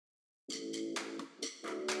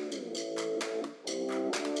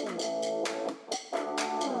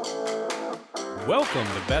Welcome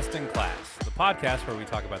to Best in Class, the podcast where we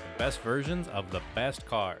talk about the best versions of the best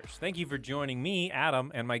cars. Thank you for joining me,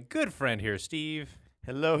 Adam, and my good friend here, Steve.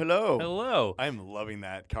 Hello, hello. Hello. I'm loving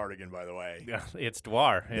that cardigan, by the way. It's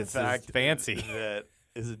Dwar. In It's fact, fancy.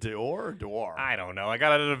 Is it Dior or Dwar? I don't know. I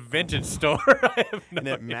got it at a vintage store. I have no And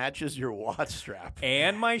it idea. matches your watch strap.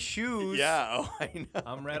 And my shoes. Yeah, oh, I know.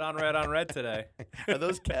 I'm red on red on red today. Are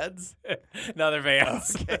those Keds? No, they're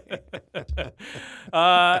Vans. Okay.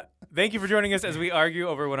 Thank you for joining us as we argue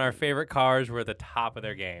over when our favorite cars were at the top of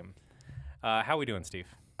their game. How we doing, Steve?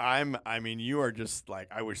 You are just like,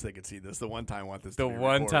 I wish they could see this. The one time I want this The to be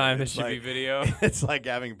one recorded. time this It's should be like- video. It's like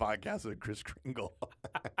having podcasts with Chris Kringle.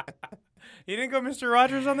 You didn't go Mr.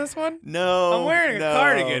 Rogers on this one? No. I'm wearing a no,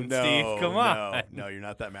 cardigan, no, Steve. Come on. No, you're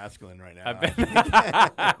not that masculine right now.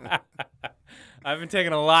 I've been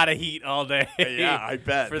taking a lot of heat all day. Yeah, I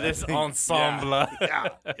bet. For That this thing- ensemble.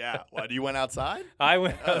 Yeah. What, you went outside? I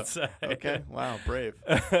went outside. Okay. Wow, brave.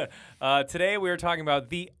 Today we are talking about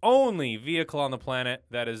the only vehicle on the planet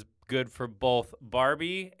that is good for both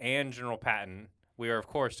Barbie and General Patton. We are, of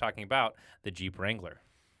course, talking about the Jeep Wrangler.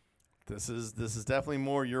 This is definitely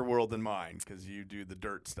more your world than mine because you do the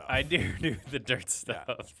dirt stuff. I do the dirt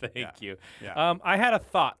stuff. Thank Yeah. you. Yeah. I had a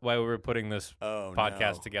thought while we were putting this Oh,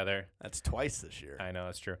 podcast no. together. That's twice this year. I know,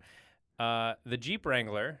 it's true. The Jeep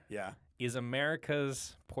Wrangler Yeah. is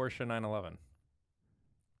America's Porsche 911.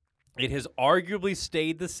 It has arguably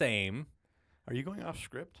stayed the same. Are you going off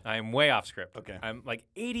script? I am way off script. Okay. I'm like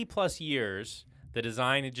 80 plus years. The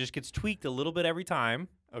design, it just gets tweaked a little bit every time.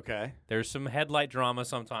 Okay. There's some headlight drama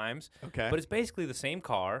sometimes, Okay. but it's basically the same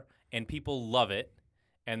car, and people love it,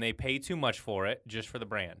 and they pay too much for it just for the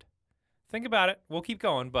brand. Think about it. We'll keep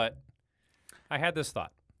going, but I had this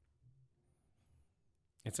thought.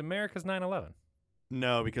 It's America's 911.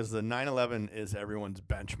 No, because the 911 is everyone's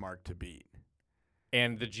benchmark to beat.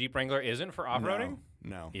 And the Jeep Wrangler isn't for off-roading?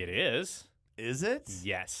 No. It is. Is it?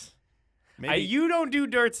 Yes. Maybe. You don't do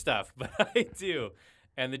dirt stuff, but I do.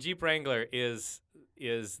 And the Jeep Wrangler is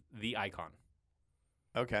the icon.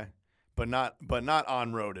 Okay. But not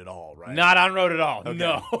on road at all, right? Not on road at all. Okay.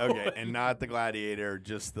 No. Okay. And not the Gladiator,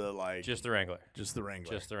 just the like. Just the Wrangler. Just the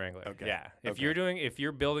Wrangler. Just the Wrangler. Okay. Yeah. If Okay.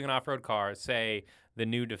 you're building an off-road car, say the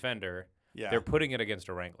new Defender, Yeah. they're putting it against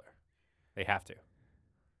a Wrangler. They have to.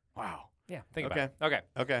 Wow. Yeah. Think Okay. about it. Okay.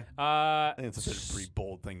 Okay. I I think it's a pretty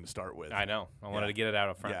bold thing to start with. I know. I wanted Yeah. to get it out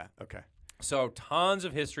up front. Yeah. Okay. So tons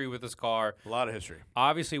of history with this car. A lot of history.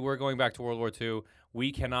 Obviously, we're going back to World War II.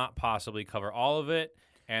 We cannot possibly cover all of it,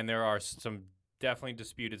 and there are some definitely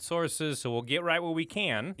disputed sources, so we'll get right what we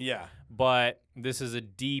can. Yeah. But this is a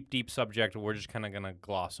deep, deep subject we're just kind of going to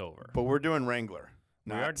gloss over. But we're doing Wrangler,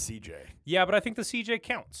 We not are- CJ. Yeah, but I think the CJ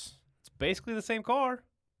counts. It's basically the same car.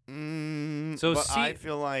 So But I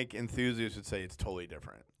feel like enthusiasts would say it's totally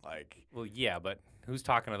different. Like Well, yeah, but who's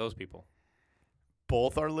talking to those people?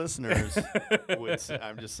 both our listeners would say,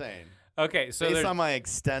 I'm just saying. Okay, so Based there's- on my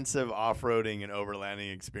extensive off-roading and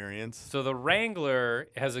overlanding experience. so the Wrangler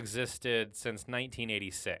has existed since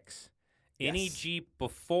 1986. Any Yes. Jeep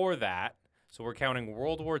before that, so we're counting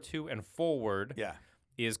World War II and forward, Yeah.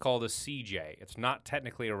 is called a CJ. It's not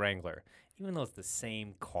technically a Wrangler, even though it's the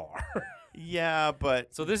same car. Yeah,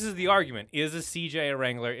 but So this is the argument. Is a CJ a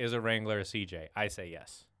Wrangler? Is a Wrangler a CJ? I say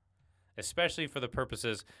yes. Especially for the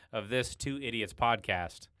purposes of this Two Idiots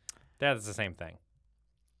podcast. That's the same thing.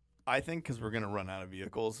 I think because we're going to run out of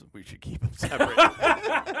vehicles, we should keep them separate.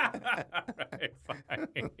 Right, fine.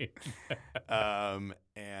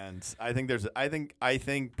 And I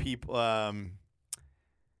think people,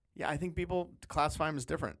 I think people classify them as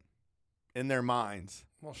different in their minds.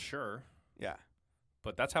 Well, sure. Yeah.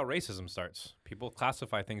 But that's how racism starts. People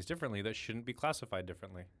classify things differently that shouldn't be classified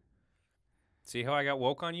differently. See how I got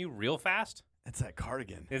woke on you real fast? It's that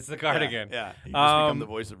cardigan. It's the cardigan. Yeah. You just become the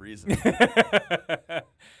voice of reason.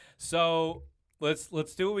 So let's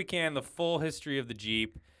do what we can. The full history of the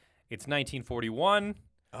Jeep. It's 1941.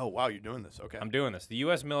 Oh, wow. You're doing this. Okay. I'm doing this. The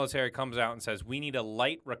U.S. military comes out and says, we need a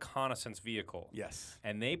light reconnaissance vehicle. Yes.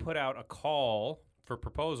 And they put out a call for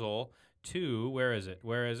proposal to, where is it?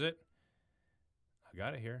 I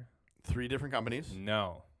got it here. 3 different companies.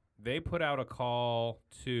 No. They put out a call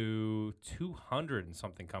to 200 and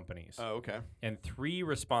something companies. Oh, okay. And 3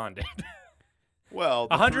 responded. Well,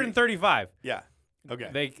 135. Yeah. Okay.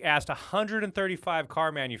 They asked 135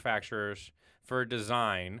 car manufacturers for a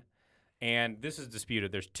design, and this is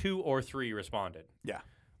disputed. There's 2 or 3 responded. Yeah.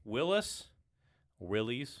 Willys.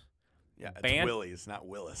 Yeah. It's Ban- Willys, not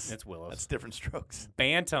Willis. It's Willis. That's different strokes.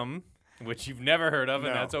 Bantam, which you've never heard of,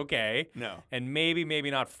 and No. that's okay. No. And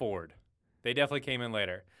maybe not Ford. They definitely came in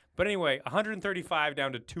later. But anyway, 135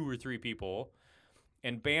 down to 2 or 3 people.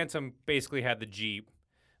 and Bantam basically had the Jeep,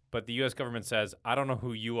 but the U.S. government says, I don't know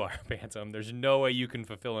who you are, Bantam. There's no way you can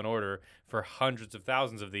fulfill an order for hundreds of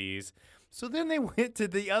thousands of these. So then they went to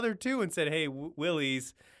the other two and said, hey,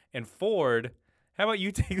 Willys and Ford, how about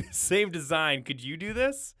you take the same design? Could you do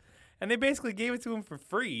this? And they basically gave it to him for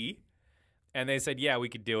free. And they said, yeah, we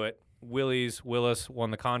could do it. Willis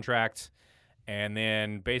won the contract. And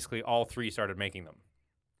then basically all three started making them.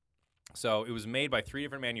 So it was made by 3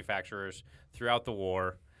 different manufacturers throughout the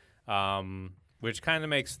war, which kind of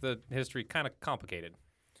makes the history kind of complicated.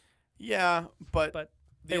 Yeah, but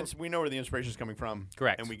they we know where the inspiration is coming from.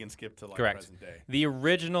 Correct. And we can skip to like Correct. present day. The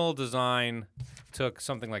original design took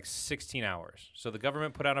something like 16 hours. So the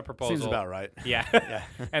government put out a proposal. Seems about right. Yeah. Yeah.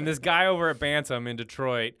 And this guy over at Bantam in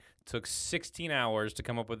Detroit took 16 hours to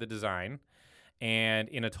come up with the design. And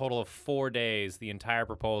in a total of 4 days, the entire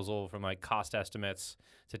proposal from like cost estimates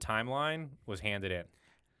to timeline was handed in.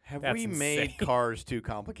 Have That's we insane. made cars too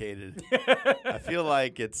complicated? I feel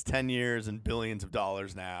like it's 10 years and billions of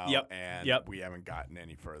dollars now, and we haven't gotten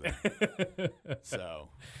any further. So,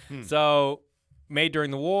 So, made during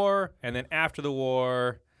the war, and then after the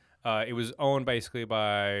war, it was owned basically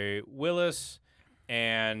by Willis,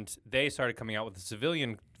 and they started coming out with a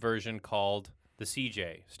civilian version called the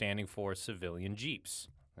CJ, standing for Civilian Jeeps.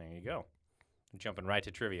 There you go. I'm jumping right to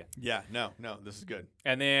trivia. yeah, no, this is good.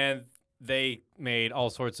 And then they made all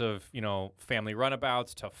sorts of, family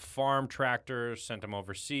runabouts to farm tractors, sent them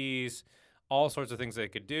overseas, all sorts of things they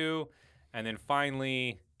could do. And then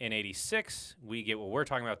finally, in 86, we get what we're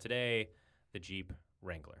talking about today, the Jeep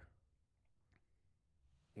Wrangler.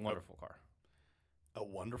 Wonderful car. A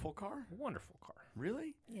wonderful car? Wonderful car.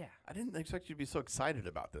 Really? Yeah. I didn't expect you to be so excited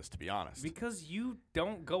about this, to be honest. Because you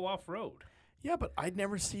don't go off-road. Yeah, but I'd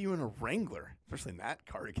never see you in a Wrangler, especially in that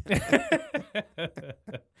cardigan.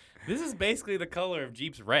 This is basically the color of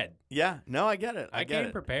Jeep's red. Yeah, no, I get it. I get came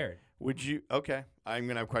it. prepared. Would you? Okay, I'm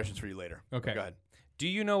gonna have questions for you later. Okay. Go ahead. Do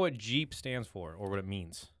you know what Jeep stands for or what it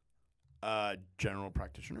means? General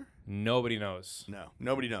practitioner? Nobody knows. No,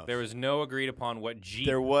 nobody knows. There was no agreed upon what Jeep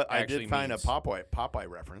There was. I actually did find means. a Popeye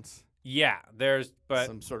reference. Yeah, but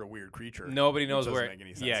Some sort of weird creature. nobody knows doesn't where. make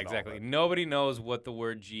any sense Yeah, at all, exactly. but- Nobody knows what the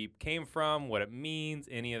word Jeep came from, what it means,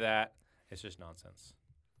 any of that. It's just nonsense.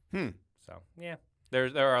 So yeah,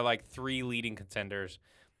 there are like 3 leading contenders,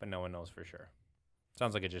 but no one knows for sure.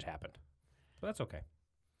 Sounds like it just happened, but that's okay.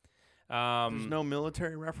 There's no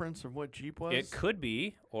military reference of what Jeep was. It could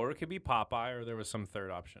be, or it could be Popeye, or there was some third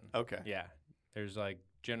option. Okay. Yeah, there's like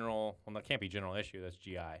general. Well, that can't be general issue. That's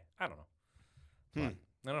GI. I don't know. Hmm.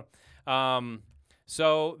 I don't know.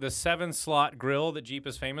 So the 7-slot grill that Jeep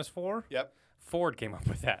is famous for. Yep. Ford came up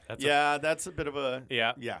with that. That's that's a bit of a.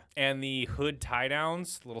 Yeah. Yeah. And the hood tie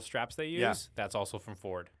downs, little straps they use, Yeah. that's also from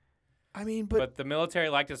Ford. I mean, But the military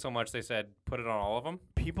liked it so much they said put it on all of them.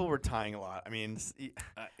 people were tying a lot. I mean,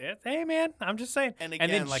 Hey man, I'm just saying. and again,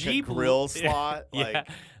 then like Jeep a grill slot. Yeah. Like,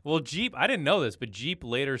 Well, Jeep, I didn't know this, but Jeep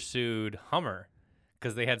later sued Hummer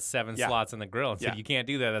because they had 7 Yeah. slots in the grill and said Yeah. you can't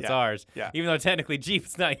do that. That's Yeah. ours. Yeah. Even though technically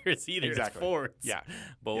Jeep's not yours either. Exactly. It's Ford's. Yeah.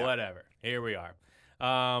 But Yeah. whatever. Here we are.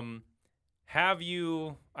 Have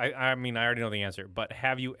you? I mean, I already know the answer, but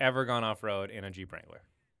have you ever gone off road in a Jeep Wrangler?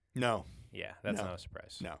 no, Yeah, that's No. not a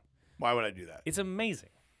surprise. no. Why would I do that? It's amazing.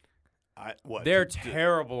 What? They're to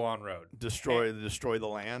terrible on road. destroy the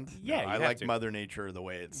land. Yeah, No, you I have like to. Mother Nature the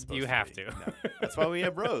way it's supposed You to. have be. to. No. That's why we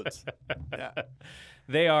have roads. Yeah.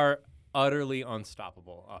 They are utterly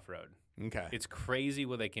unstoppable off road. Okay. It's crazy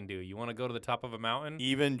what they can do. You want to go to the top of a mountain?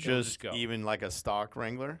 Even just just go. even like a stock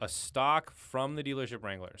Wrangler. A stock from the dealership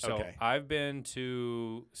Wrangler. So Okay. I've been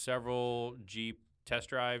to several Jeep test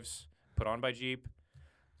drives put on by Jeep.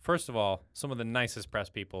 First of all, some of the nicest press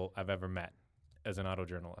people I've ever met as an auto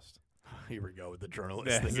journalist. Here we go with the journalist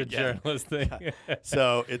That's thing a again. journalist thing.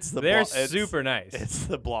 So it's the They're it's- super nice. It's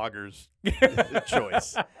the blogger's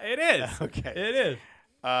choice. It is. Okay. It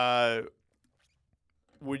is.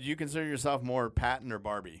 Would you consider yourself more Patton or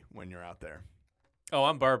Barbie when you're out there? Oh,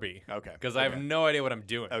 I'm Barbie Okay. because I have no idea what I'm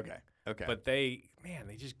doing. Okay. Okay. But they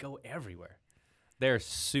just go everywhere. They're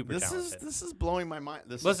super talented. This is blowing my mind.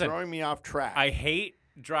 This Listen, is throwing me off track. I hate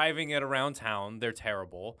driving it around town. They're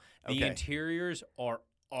terrible. The Okay. interiors are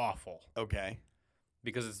awful Okay.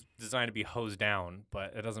 because it's designed to be hosed down,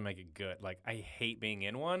 but it doesn't make it good. Like, I hate being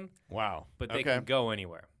in one, Wow. but they Okay. can go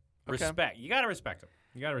anywhere. Okay. Respect. You got to respect them.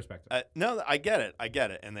 You got to respect them. No, I get it. I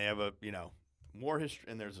get it. And they have a war history,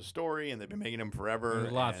 and there's a story, and they've been making them forever.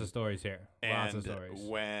 There's lots and, of stories here. Lots of and stories.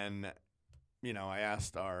 when, I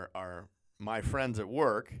asked my friends at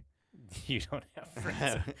work. You don't have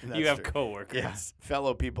friends. That's You have true. coworkers. Yes,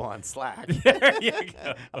 fellow people on Slack. There you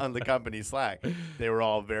go. On the company Slack, they were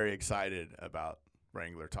all very excited about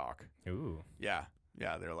Wrangler talk. Ooh. Yeah.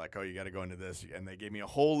 Yeah, they're like, oh, you got to go into this. And they gave me a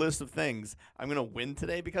whole list of things. I'm going to win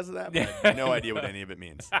today because of that, but I have no idea what any of it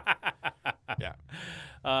means.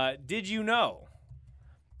 Yeah. Did you know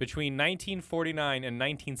between 1949 and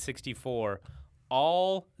 1964,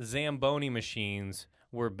 all Zamboni machines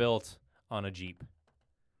were built on a Jeep?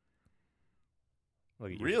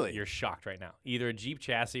 Look at you. Really? You're shocked right now. Either a Jeep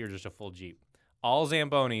chassis or just a full Jeep. All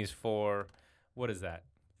Zambonis for, what is that,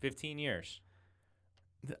 15 years.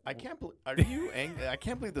 I can't believe. Are you angry? I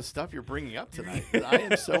can't believe the stuff you're bringing up tonight. I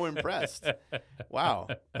am so impressed. Wow.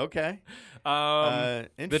 Okay.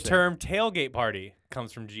 The term tailgate party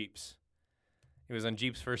comes from Jeeps. It was on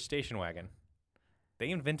Jeep's first station wagon.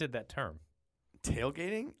 They invented that term.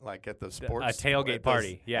 Tailgating, like at the sports. A tailgate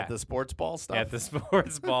party. Yeah. At the sports ball stuff. At the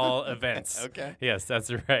sports ball events. Okay. Yes,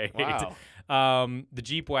 that's right. Wow. The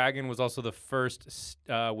Jeep wagon was also the first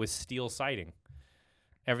with steel siding.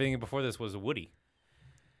 Everything before this was woody.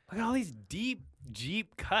 Look at all these deep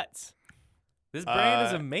Jeep cuts. This brand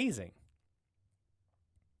is amazing.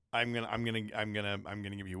 I'm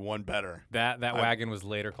gonna give you one better. That wagon was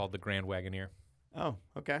later called the Grand Wagoneer. Oh,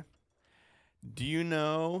 okay. Do you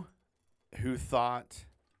know who thought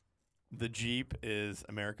the Jeep is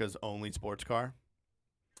America's only sports car?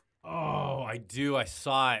 Oh, I do. I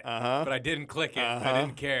saw it, but I didn't click it. I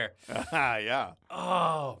didn't care. Yeah.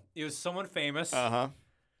 Oh, it was someone famous.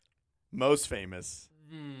 Most famous.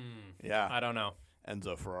 Yeah. I don't know.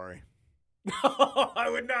 Enzo Ferrari. I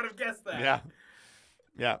would not have guessed that. Yeah.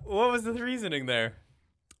 Yeah. What was the reasoning there?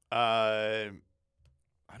 I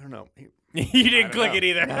don't know. You didn't click it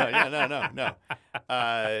either. No.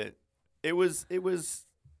 It was.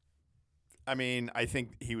 I mean, I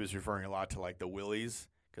think he was referring a lot to like the Willys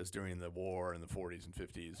because during the war in the 40s and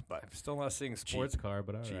 50s. But I'm still not seeing sports car,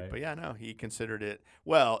 but all right. But yeah, no, he considered it.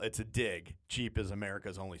 Well, it's a dig. Jeep is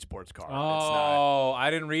America's only sports car. Oh, it's not, I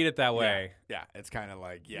didn't read it that way. Yeah, it's kind of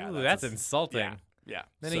like Ooh, that's insulting. Yeah.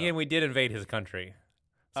 Then again, we did invade his country.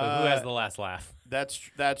 So who has the last laugh? That's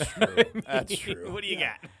true. That's true. What do you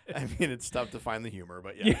got? I mean, it's tough to find the humor,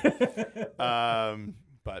 but yeah.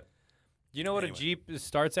 But you know what a Jeep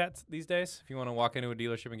starts at these days? If you want to walk into a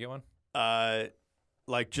dealership and get one,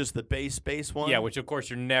 like just the base one. Yeah, which of course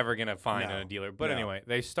you're never gonna find in a dealer. But anyway,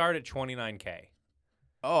 they start at $29,000.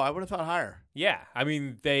 Oh, I would have thought higher. Yeah, I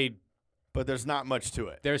mean but there's not much to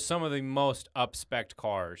it. There's some of the most up-spec'd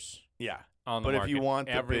cars. Yeah. On the market. But if you want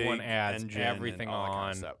the everyone big adds engine everything and all that on.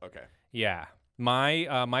 kind of stuff. Okay. Yeah.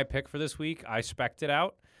 My pick for this week, I spec'd it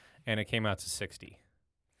out, and it came out to 60.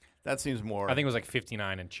 That seems more. I think it was like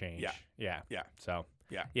 59 and change. Yeah. So.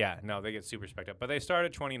 Yeah. Yeah. No, they get super spec'd up, but they start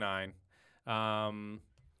at 29.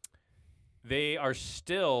 They are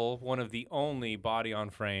still one of the only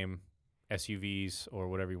body-on-frame SUVs or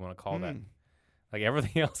whatever you want to call that. Like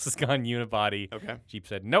everything else has gone unibody. Okay. Jeep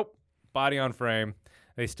said, nope, body-on-frame.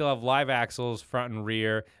 They still have live axles, front and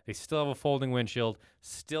rear. They still have a folding windshield,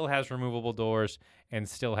 still has removable doors, and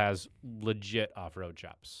still has legit off-road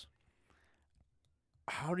chops.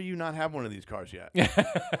 How do you not have one of these cars yet?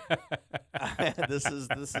 This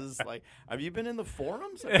is like, have you been in the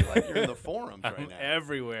forums? I feel like you're in the forums right now.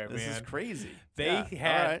 Everywhere, man. This is crazy.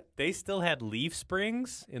 They still had leaf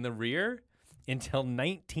springs in the rear until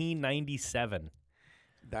 1997.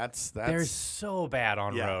 They're so bad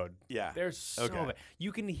on road. Yeah. They're so bad.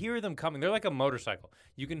 You can hear them coming. They're like a motorcycle.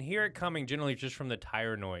 You can hear it coming generally just from the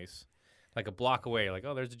tire noise. Like a block away. Like,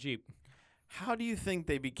 oh, there's a Jeep. How do you think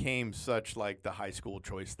they became such like the high school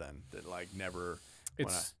choice then? That like never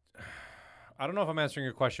I don't know if I'm answering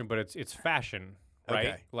your question, but it's fashion, right?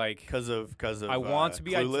 Okay. Like because of I want to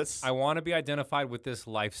be Clueless? I want to be identified with this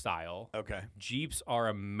lifestyle. Okay. Jeeps are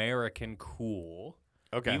American cool.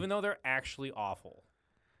 Okay. Even though they're actually awful.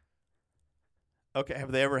 Okay.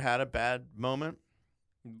 Have they ever had a bad moment?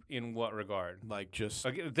 In what regard? Like just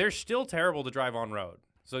they're still terrible to drive on road.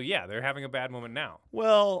 So yeah, they're having a bad moment now.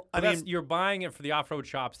 Well, I mean, you're buying it for the off-road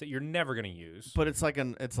chops that you're never going to use. But it's like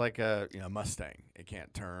a Mustang. It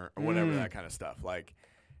can't turn or whatever, that kind of stuff. Like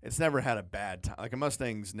it's never had a bad time. Like a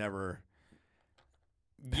Mustang's never.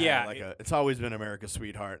 It's always been America's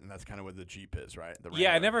sweetheart, and that's kind of what the Jeep is, right?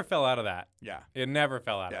 Yeah, it never fell out of that. Yeah, it never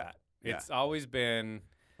fell out of that. Yeah. It's always been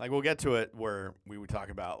like we'll get to it where we would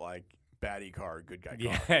talk about like baddie car, good guy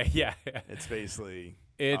car. Yeah. It's basically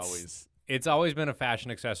always. It's always been a fashion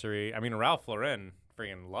accessory. I mean, Ralph Lauren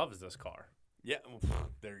freaking loves this car. Yeah,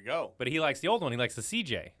 there you go. But he likes the old one. He likes the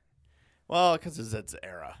CJ. Well, because it's its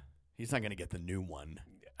era. He's not going to get the new one.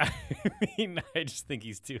 I mean, I just think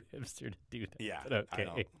he's too hipster to do that. Yeah, but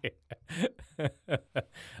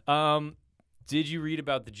okay. Did you read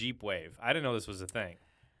about the Jeep Wave? I didn't know this was a thing.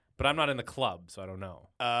 But I'm not in the club, so I don't know.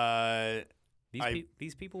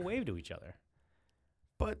 These people wave to each other.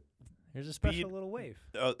 But there's a special little wave.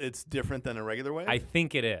 It's different than a regular wave? I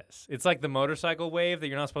think it is. It's like the motorcycle wave that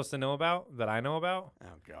you're not supposed to know about, that I know about.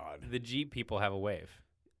 Oh, God. The Jeep people have a wave.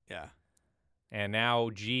 Yeah. And now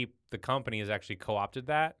Jeep, the company, has actually co-opted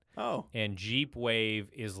that. Oh. And Jeep Wave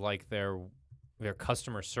is like their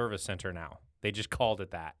customer service center now. They just called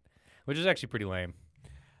it that, which is actually pretty lame.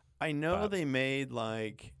 I know they made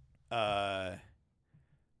like there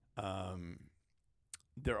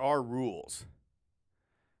are rules,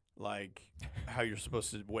 like how you're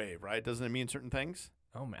supposed to wave, right? Doesn't it mean certain things?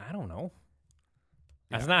 Oh man, I don't know.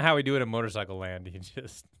 Yeah. That's not how we do it in motorcycle land.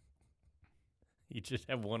 You just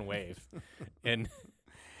have one wave, and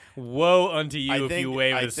woe unto you if you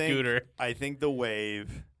wave a scooter. I think the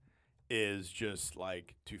wave is just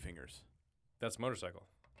like two fingers. That's motorcycle.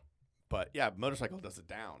 But yeah, motorcycle does it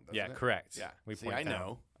down. Doesn't it? Correct. Yeah, we see, I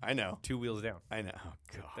know. 2 wheels down. I know. Oh,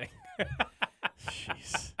 God.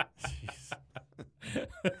 Jeez.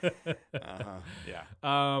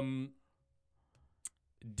 Yeah.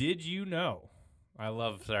 Did you know? I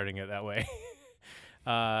love starting it that way.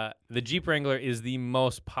 The Jeep Wrangler is the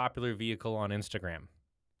most popular vehicle on Instagram.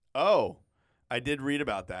 Oh, I did read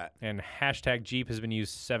about that. And hashtag Jeep has been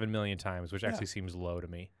used 7 million times, which actually seems low to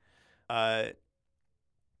me.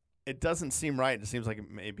 It doesn't seem right. It seems like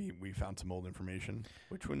maybe we found some old information,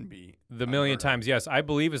 which wouldn't be the million times. Yes, I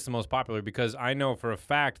believe it's the most popular because I know for a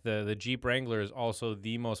fact the Jeep Wrangler is also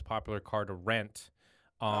the most popular car to rent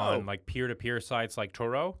on like peer-to-peer sites like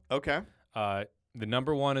Turo. Okay. The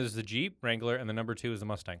number 1 is the Jeep Wrangler, and the number 2 is the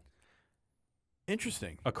Mustang.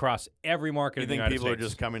 Interesting. Across every market in the United States. You think people are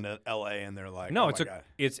just coming to L.A. and they're like, no, oh my God.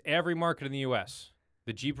 It's every market in the U.S.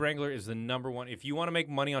 The Jeep Wrangler is the number 1. If you want to make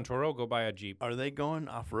money on Turo, go buy a Jeep. Are they going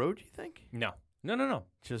off-road, do you think? No.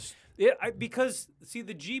 Just because, see,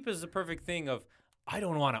 the Jeep is the perfect thing of, I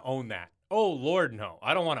don't want to own that. Oh, Lord, no.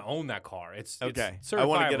 I don't want to own that car. It's okay. It's I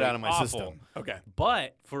want to get it out of my awful. system. Okay.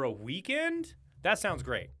 But for a weekend, that sounds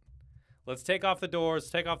great. Let's take off the doors,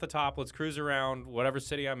 take off the top, let's cruise around whatever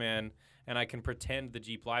city I'm in, and I can pretend the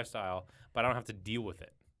Jeep lifestyle, but I don't have to deal with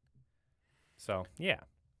it. So, yeah.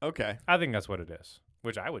 Okay. I think that's what it is,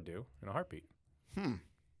 which I would do in a heartbeat.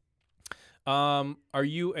 Are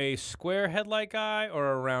you a square headlight guy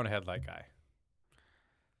or a round headlight guy?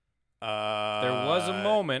 There was a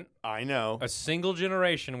moment. I know. A single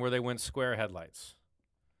generation where they went square headlights.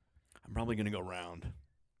 I'm probably going to go round.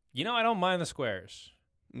 You know, I don't mind the squares.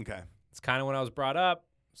 Okay. It's kind of when I was brought up,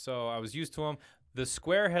 so I was used to them. The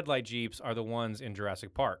square headlight Jeeps are the ones in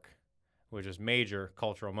Jurassic Park, which is major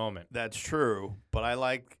cultural moment. That's true, but I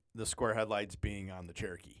like the square headlights being on the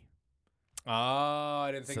Cherokee. Oh,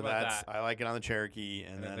 I didn't think about that. I like it on the Cherokee,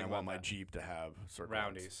 and then I want my Jeep to have circle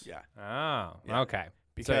roundies. Yeah. Oh, yeah. Okay.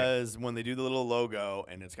 Because when they do the little logo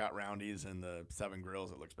and it's got roundies and the 7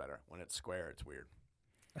 grills, it looks better. When it's square, it's weird.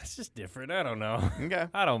 That's just different. I don't know. Okay.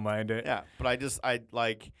 I don't mind it. Yeah, but I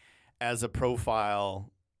like as a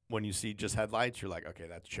profile when you see just headlights, you're like, okay,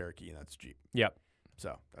 that's Cherokee and that's Jeep. Yep.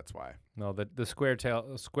 So that's why. No, the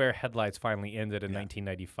square headlights finally ended in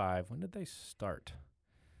 1995. When did they start?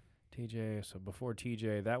 TJ. So before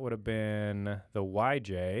TJ, that would have been the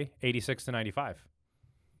YJ 86 to 95,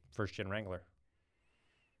 first gen Wrangler,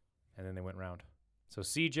 and then they went round. So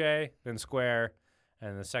CJ, then square,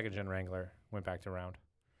 and the second gen Wrangler went back to round.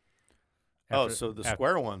 So the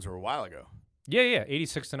square ones were a while ago. Yeah,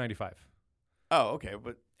 86 to 95. Oh, okay,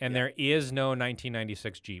 but there is no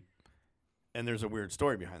 1996 Jeep. And there's a weird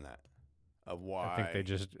story behind that of why. I think they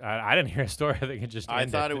just. I didn't hear a story. I think it just. I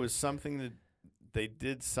thought it was something that they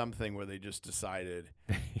did something where they just decided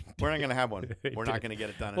we're not going to have one. We're not going to get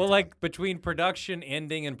it done. Well, like between production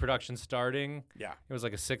ending and production starting, it was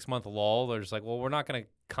like a 6-month lull. They're just like, well, we're not going to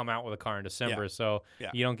come out with a car in December, so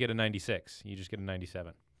you don't get a 96. You just get a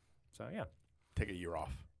 97. So yeah, take a year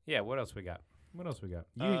off. Yeah. What else we got?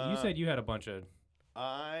 You said you had a bunch of.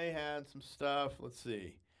 I had some stuff. Let's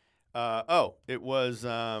see. It was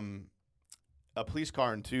a police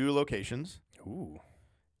car in 2 locations. Ooh.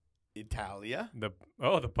 Italia. The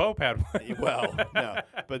Pope had one. Well, no,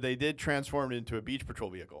 but they did transform it into a beach patrol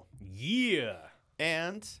vehicle. Yeah.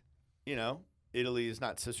 And, Italy is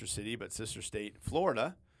not sister city, but sister state,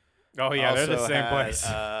 Florida. Oh, yeah, they're the same place.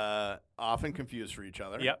 Often confused for each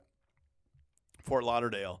other. Yep. Fort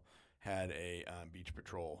Lauderdale had a beach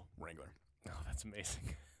patrol Wrangler. Oh, that's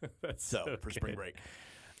amazing. That's so for spring break.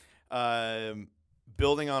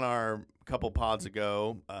 Building on our couple pods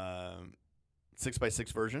ago,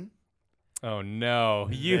 6x6 version. Oh no!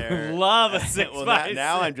 You love a 6x6.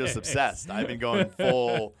 Now I'm just obsessed. I've been going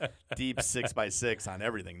full deep 6x6 on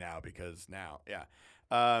everything now because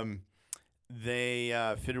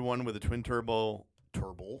They fitted one with a twin turbo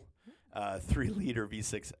 3-liter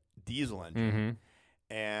V6 diesel engine,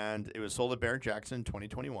 and it was sold at Barrett Jackson in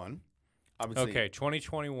 2021. Obviously, okay,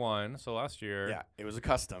 2021, so last year. Yeah, it was a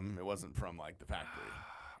custom. It wasn't from like the factory.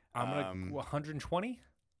 I'm gonna 120.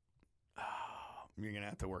 You're gonna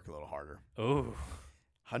have to work a little harder. Oh,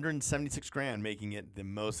 $176,000, making it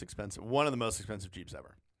one of the most expensive Jeeps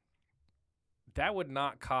ever. That would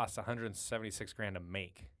not cost $176,000 to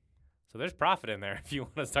make. So there's profit in there if you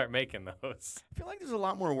want to start making those. I feel like there's a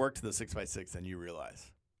lot more work to the 6x6 than you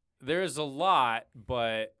realize. There's a lot,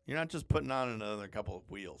 but you're not just putting on another couple of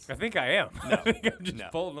wheels. I think I am. No. I think I'm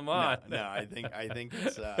just pulling them on. No, I think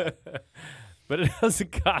it's. But it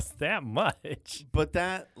doesn't cost that much. But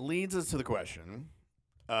that leads us to the question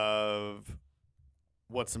of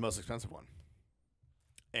what's the most expensive one.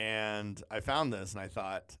 And I found this, and I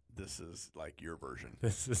thought this is like your version.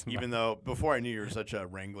 Even though before I knew you were such a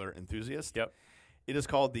Wrangler enthusiast. Yep. It is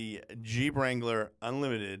called the Jeep Wrangler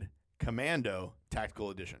Unlimited Commando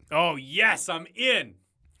Tactical Edition. Oh, yes, I'm in.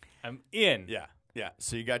 Yeah. Yeah.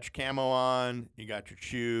 So you got your camo on, you got your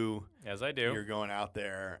chew. As I do. You're going out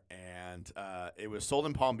there, and it was sold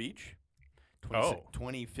in Palm Beach,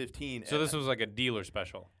 2015. So this was like a dealer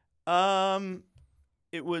special.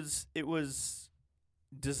 It was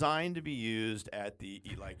designed to be used at the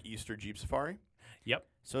Easter Jeep Safari. Yep.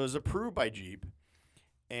 So it was approved by Jeep,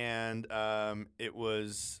 and it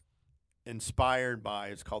was inspired by,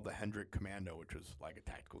 it's called the Hendrick Commando, which was like a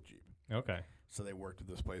tactical Jeep. Okay. So they worked with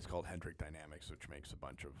this place called Hendrick Dynamics, which makes a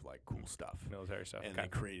bunch of like cool stuff. Military stuff. And they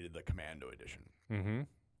created the Commando Edition. Mm-hmm.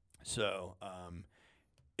 So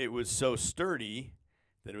it was so sturdy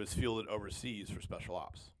that it was fielded overseas for special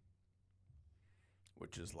ops,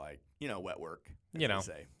 which is like, wet work, as they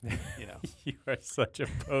say. You are such a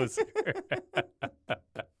poser.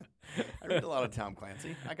 I read a lot of Tom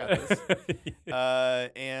Clancy. I got this.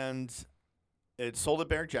 And it's sold at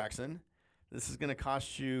Barrett Jackson. This is going to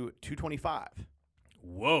cost you $225,000.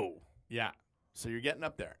 Whoa. Yeah. So you're getting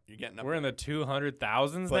up there. We're in the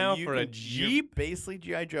 200,000s now for a Jeep? You're basically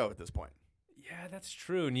G.I. Joe at this point. Yeah, that's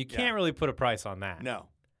true. And you can't really put a price on that. No.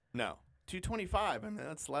 $225,000. I mean,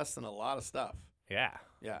 that's less than a lot of stuff. Yeah.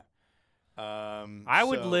 Yeah. I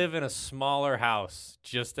would live in a smaller house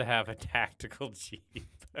just to have a tactical Jeep.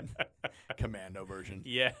 Commando version.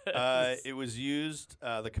 Yeah. It was used,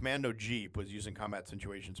 the Commando Jeep was used in combat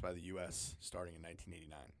situations by the U.S. starting in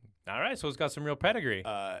 1989. All right, so it's got some real pedigree.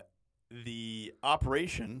 The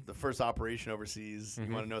first operation overseas,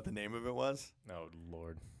 you want to know what the name of it was? Oh,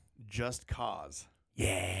 Lord. Just Cause.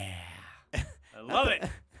 Yeah. I love it.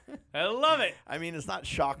 I love it. I mean, it's not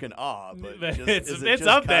shock and awe, but it's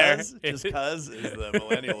up there. Just Cause is the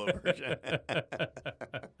millennial version.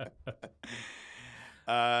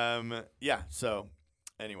 Yeah. So,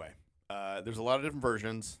 anyway, there's a lot of different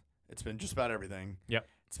versions. It's been just about everything. Yep.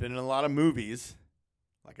 It's been in a lot of movies,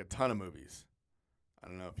 like a ton of movies. I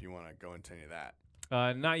don't know if you want to go into any of that.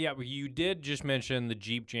 Not yet. But you did just mention the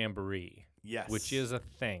Jeep Jamboree. Yes. Which is a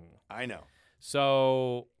thing. I know.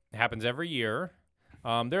 So it happens every year.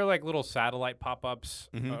 There are like little satellite pop-ups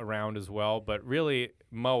around as well, but really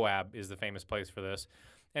Moab is the famous place for this.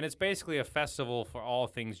 And it's basically a festival for all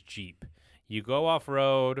things Jeep. You go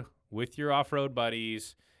off-road with your off-road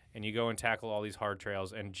buddies, and you go and tackle all these hard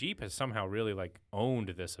trails. And Jeep has somehow really like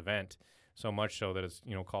owned this event, so much so that it's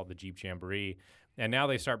called the Jeep Jamboree. And now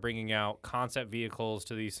they start bringing out concept vehicles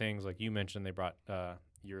to these things. Like you mentioned, they brought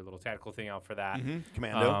your little tactical thing out for that.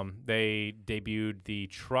 Commando. They debuted the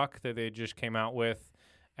truck that they just came out with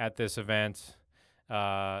at this event,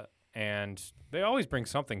 and they always bring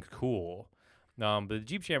something cool. But the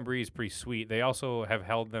Jeep Jamboree is pretty sweet. They also have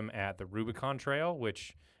held them at the Rubicon Trail,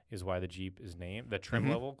 which is why the Jeep is named. The trim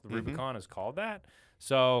level, the Rubicon, is called that.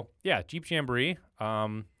 So, yeah, Jeep Jamboree.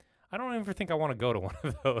 I don't ever think I want to go to one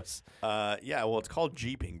of those. Yeah, well, it's called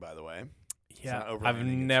Jeeping, by the way. Yeah, I've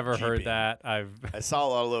never heard that. I saw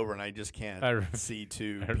it all over, and I just can't see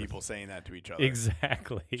two people saying that to each other.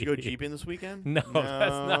 Exactly. Did you go Jeeping this weekend? No, that's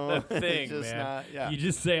not a thing, just man. Not, You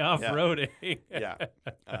just say off-roading. Yeah.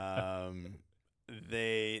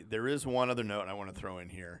 There is one other note I want to throw in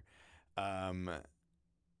here,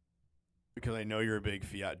 because I know you're a big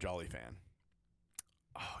Fiat Jolly fan.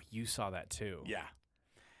 Oh, you saw that too. Yeah.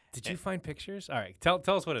 Did you find pictures? All right, tell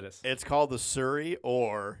us what it is. It's called the Surrey,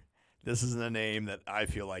 or this is the name that I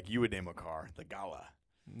feel like you would name a car, the Gala.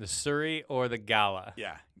 The Surrey or the Gala.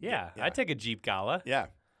 Yeah. I'd take a Jeep Gala. Yeah.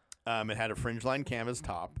 It had a fringe line canvas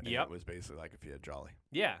top, and Yep. it was basically like a Fiat Jolly.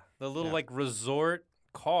 Yeah, the little like resort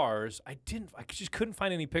cars. I just couldn't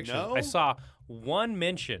find any pictures. No? I saw one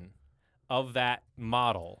mention of that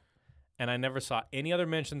model, and I never saw any other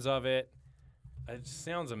mentions of it. It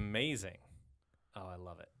sounds amazing. Oh, I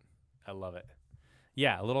love it. I love it.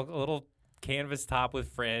 Yeah, a little canvas top with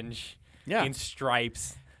fringe in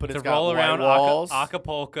stripes. But to it's got roll white around walls.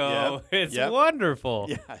 Acapulco. Yep, It's yep. wonderful.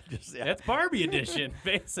 Yeah. That's Barbie edition,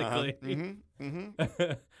 basically.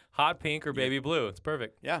 Hot pink or baby blue. It's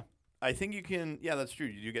perfect. Yeah. I think you can. Yeah, that's true.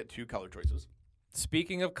 You do get 2 color choices.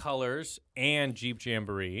 Speaking of colors and Jeep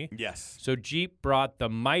Jamboree, Yes. so Jeep brought the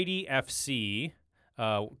Mighty FC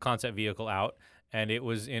concept vehicle out, and it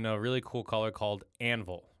was in a really cool color called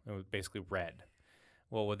Anvil. It was basically red.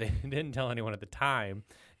 Well, what they didn't tell anyone at the time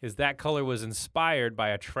is that color was inspired by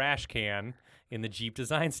a trash can in the Jeep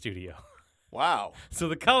design studio. Wow. So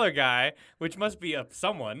the color guy, which must be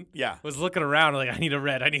someone, Yeah. was looking around like, I need a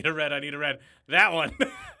red, I need a red, I need a red. That one,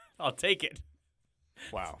 I'll take it.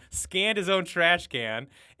 Wow. Scanned his own trash can.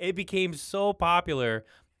 It became so popular,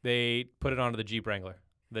 they put it onto the Jeep Wrangler,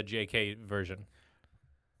 the JK version,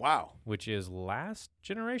 Wow. which is last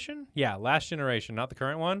generation? Yeah, last generation, not the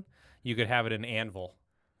current one. You could have it in Anvil,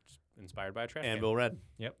 inspired by a trash can. Anvil red.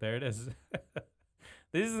 Yep, there it is.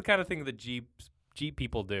 This is the kind of thing that Jeep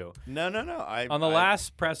people do. No. On the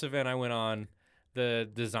last press event I went on, the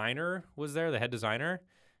designer was there, the head designer,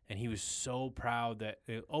 and he was so proud that,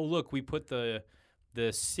 oh, look, we put the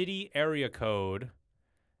city area code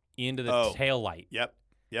into the tail light. Yep.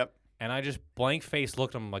 And I just blank-faced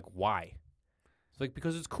looked at him like, why? It's like,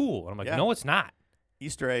 because it's cool. And I'm like, Yeah. no, it's not.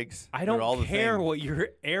 Easter eggs. I They're all don't the care thing. what your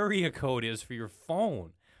area code is for your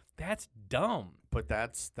phone. That's dumb. But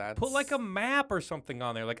that's Put like a map or something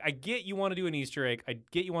on there. Like, I get you want to do an Easter egg. I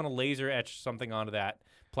get you want to laser etch something onto that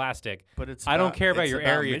plastic. But it's. I don't about- care about it's your about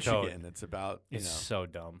area Michigan. code. It's about It's so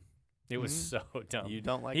dumb. It was so dumb. You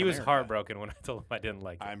don't like. He was America. heartbroken when I told him I didn't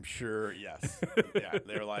like it. I'm sure. Yes. Yeah.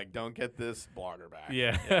 They're like, don't get this blogger back.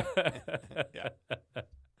 Yeah. Yeah.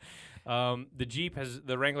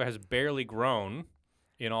 The Wrangler has barely grown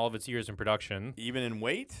in all of its years in production. Even in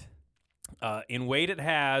weight. In weight it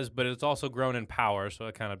has, but it's also grown in power, so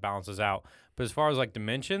it kind of balances out. But as far as like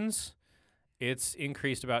dimensions, it's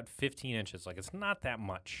increased about 15 inches. Like, it's not that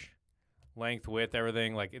much. Length, width,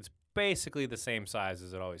 everything. Like, it's basically the same size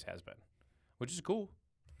as it always has been, which is cool.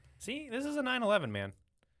 See, this is a 911, man.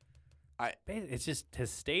 It's just has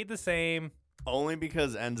stayed the same. Only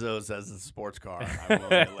because Enzo says it's a sports car, I'm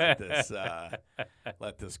willing to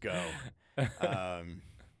let this go.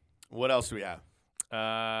 What else do we have?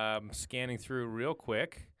 Scanning through real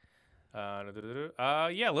quick.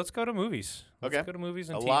 Yeah, let's go to movies. Let's Okay. go to movies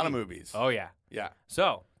and A TV. lot of movies. Oh, yeah. Yeah.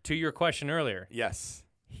 So, to your question earlier, Yes.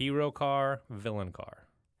 hero car, villain car.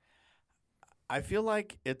 I feel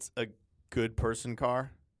like it's a good person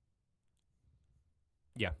car.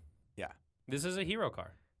 Yeah. Yeah. This is a hero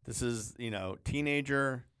car. This is,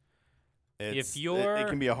 teenager. It you're-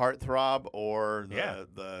 can be a heartthrob or Yeah.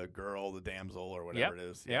 the girl, the damsel, or whatever it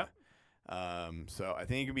is. Yep. So I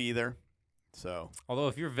think it could be either. So Although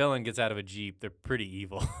if your villain gets out of a Jeep, they're pretty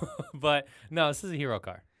evil. But no, this is a hero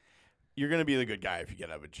car. you're gonna be the good guy if you get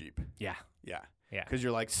out of a Jeep. Yeah. Yeah. Yeah. Because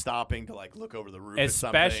you're like stopping to like look over the roof.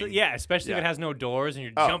 Especially at something. if Yeah. it has no doors and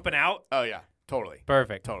you're Oh. jumping out. Oh yeah. Totally.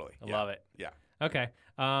 Perfect. Totally. I Yeah. love it. Yeah. Okay.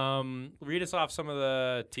 Read us off some of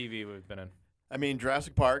the TV we've been in. I mean,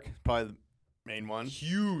 Jurassic Park is probably the main one.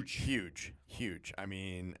 Huge. I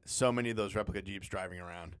mean, so many of those replica Jeeps driving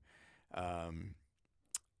around.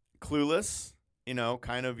 Clueless,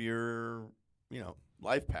 kind of your,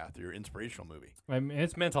 life path, your inspirational movie. I mean,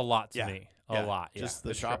 it's meant a lot to Yeah. me. Yeah, A lot. Just yeah,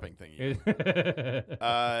 the for sure. shopping thing.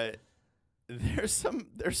 There's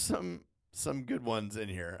some good ones in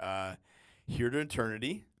here. Here to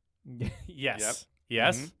Eternity. Yes. Yep.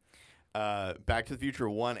 Yes. Back to the Future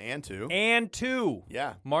 1 and 2. And 2.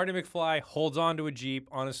 Yeah. Marty McFly holds onto a Jeep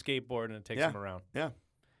on a skateboard and it takes him around. Yeah.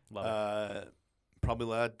 Love it. Probably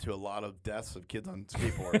led to a lot of deaths of kids on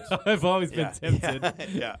skateboards. I've always been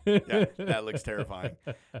tempted. Yeah. That looks terrifying.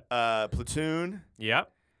 Platoon,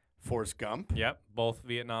 Yep. Forrest Gump. Yep. Both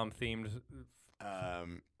Vietnam themed.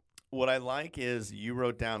 What I like is you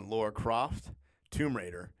wrote down Lara Croft, Tomb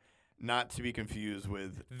Raider, not to be confused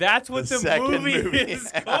with That's what the second movie is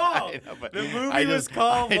called. I know, but The I movie was just-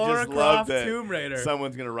 called I just Lara love Croft that Tomb Raider.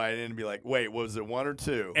 Someone's going to write in and be like, wait, was it 1 or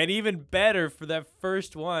 2? And even better, for that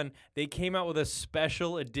first one, they came out with a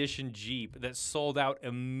special edition Jeep that sold out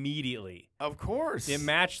immediately. Of course. It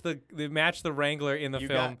matched the Wrangler in the You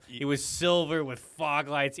film. It was silver with fog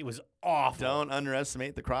lights. It was awful. Don't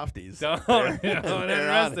underestimate the Crofties. Don't They're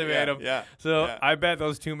underestimate on it. them. Yeah. So yeah. I bet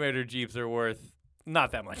those Tomb Raider Jeeps are worth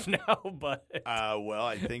not that much now, but Well,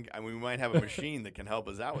 I think we might have a machine that can help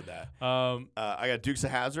us out with that. um, I got Dukes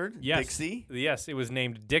of Hazzard, yes, Dixie. Yes, it was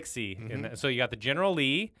named Dixie. Mhm. So you got the General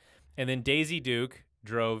Lee, and then Daisy Duke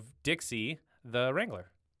drove Dixie, the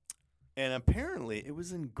Wrangler. And apparently it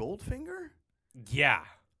was in Goldfinger? Yeah.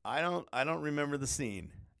 I don't remember the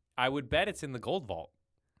scene. I would bet it's in the Gold Vault.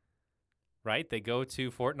 Right? They go to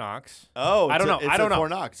Fort Knox. Oh, I don't know. It's I don't know. Fort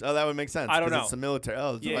Knox. Oh, that would make sense. I don't 'cause know. It's a military.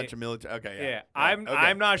 Oh, it's Yeah, a bunch of military. Okay, yeah. Yeah. Okay.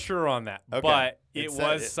 I'm not sure on that, Okay. but it said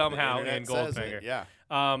was the somehow internet in says Goldfinger. it, yeah.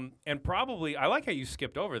 And probably, I like how you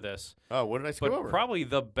skipped over this, Oh, what did I skip but over? probably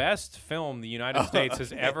the best film the United States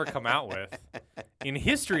has ever come out with in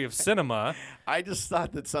history of cinema. I just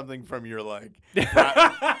thought that something from your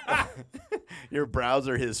your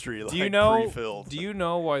browser history Do you know? pre-filled. Do you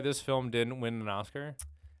know why this film didn't win an Oscar?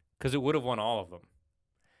 Because it would have won all of them.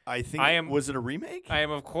 I think I am- was it a remake? I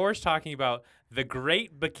am, of course, talking about The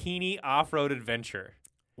Great Bikini Off-Road Adventure.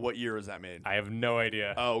 What year was that made? I have no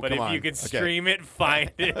idea. Oh, but come if on. you can Okay. stream it,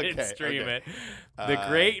 find it and Okay, stream okay. it. The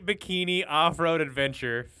Great Bikini Off-Road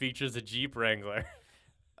Adventure features a Jeep Wrangler.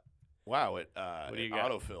 Wow, it do you it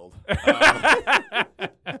got? autofilled.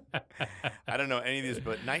 I don't know any of these,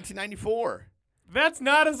 but 1994. That's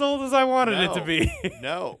not as old as I wanted it to No. be.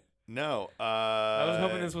 No. I was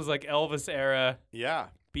hoping this was like Elvis era Yeah.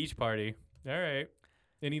 beach party. All right.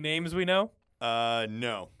 Any names we know? No.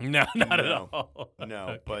 No, not at No. all. No,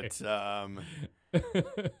 Okay. but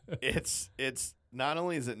it's not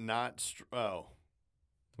only is it not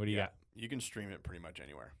What do you yeah, got? you can stream it pretty much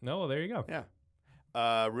anywhere. No, well, there you go. Yeah.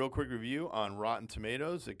 Real quick review on Rotten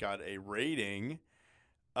Tomatoes. It got a rating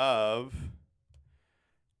of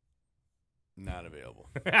not available.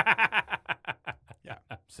 Yeah.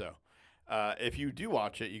 So, if you do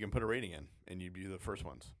watch it, you can put a rating in, and you'd be the first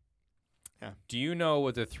ones. Do you know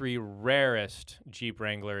what the 3 rarest Jeep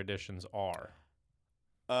Wrangler editions are?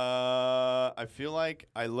 I feel like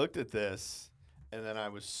I looked at this, and then I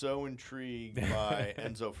was so intrigued by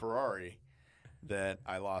Enzo Ferrari that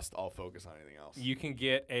I lost all focus on anything else. You can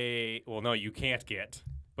get no, you can't get,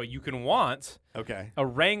 but you can want Okay. a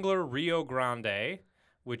Wrangler Rio Grande,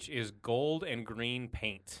 which is gold and green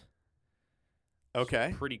paint.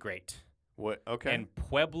 Okay. Pretty great. What? Okay. And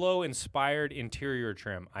Pueblo-inspired interior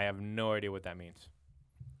trim. I have no idea what that means.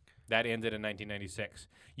 That ended in 1996.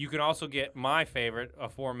 You can also get my favorite,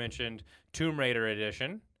 aforementioned Tomb Raider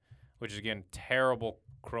edition, which is, again, terrible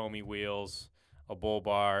chromy wheels, a bull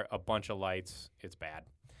bar, a bunch of lights. It's bad.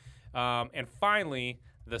 And finally,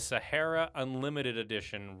 the Sahara Unlimited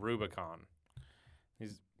Edition Rubicon.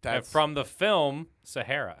 That's From the film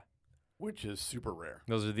Sahara. which is super rare.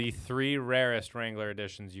 Those are the 3 rarest Wrangler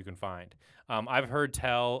editions you can find. I've heard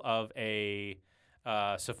tell of a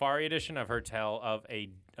Safari edition. I've heard tell of a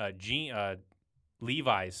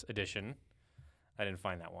Levi's edition. I didn't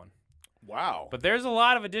find that one. Wow. But there's a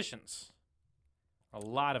lot of editions. A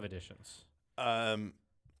lot of editions.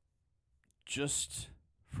 Just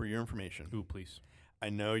for your information, Ooh, please. I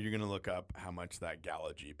know you're gonna look up how much that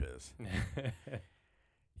Gala Jeep is.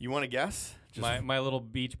 You want to guess? Just my little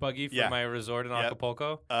beach buggy for Yeah. my resort in Yep.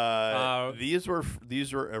 Acapulco. these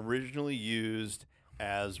were originally used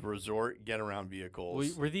as resort get around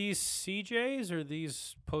vehicles. Were these CJs or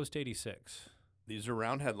these post 86? These are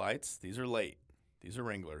round headlights. These are late. These are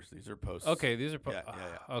Wranglers. These are posts. Okay, these are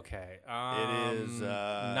Yeah. okay. It is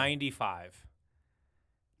 95.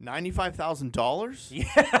 $95,000.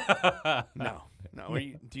 Yeah. No.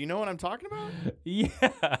 Do you know what I'm talking about?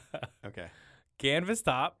 Yeah. Okay. Canvas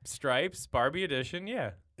top, stripes, Barbie edition.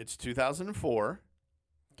 Yeah. It's 2004.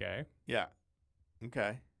 Okay. Yeah.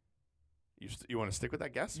 Okay. You want to stick with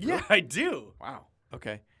that guess? Yeah, Really? I do. Wow.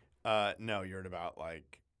 Okay. No, you're at about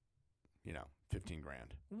 15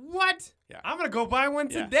 grand. What? Yeah. I'm gonna go buy one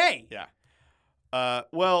Yeah. today. Yeah.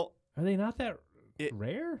 Well, Are they not that It-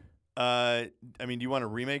 rare? I mean, do you want a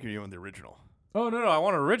remake or do you want the original? Oh no, I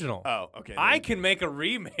want original. Oh, okay. I then- can make a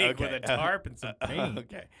remake with Okay. a tarp and some paint.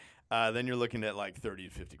 Okay. Then you're looking at 30 to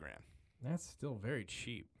 50 grand. That's still very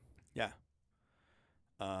cheap. Yeah.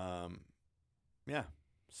 Yeah.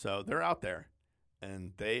 So they're out there,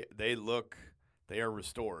 and they are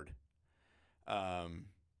restored.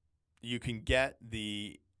 You can get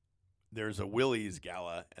there's a Willys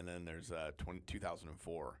Gala, and then there's a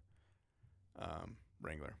 2004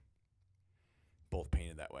 Wrangler. Both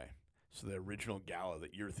painted that way. So the original Gala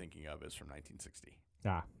that you're thinking of is from 1960.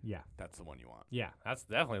 Ah, yeah. That's the one you want. Yeah, that's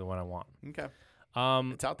definitely the one I want. Okay.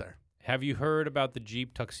 Um, It's out there. have you heard about the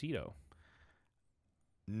Jeep Tuxedo?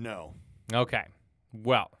 No. Okay.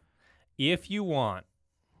 Well, if you want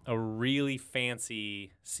a really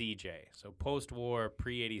fancy CJ, so post-war,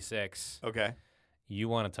 pre-86, Okay. you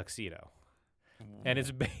want a tuxedo. And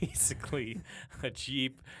it's basically a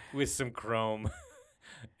Jeep with some chrome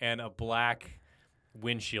and a black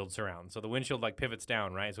windshield surround. So the windshield pivots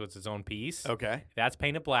down, right? So it's its own piece. Okay. That's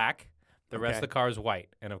painted black. The rest of the car is white,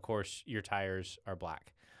 and of course your tires are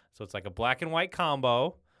black. So it's like a black and white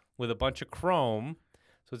combo with a bunch of chrome.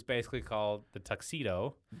 So it's basically called the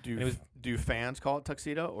Tuxedo. Do fans call it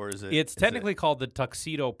Tuxedo, or is it? It's technically called the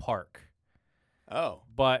Tuxedo Park. Oh.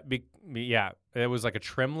 But yeah, it was like a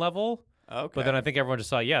trim level. Okay. But then I think everyone just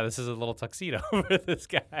saw, yeah, this is a little tuxedo for this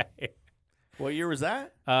guy. What year was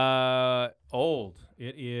that? Old.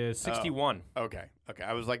 It is 61. Okay.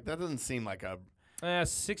 I was like, that doesn't seem like a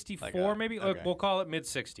 64 maybe. okay. We'll call it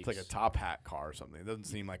mid-60s. It's like a top hat car or something. It doesn't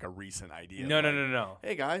seem like a recent idea. No.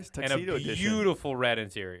 Hey guys, And Tuxedo a edition. beautiful red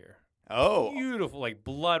interior. Oh. Beautiful, like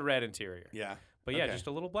blood red interior. Yeah. But yeah, Okay. just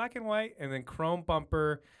a little black and white, and then chrome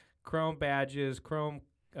bumper, chrome badges, chrome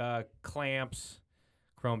clamps,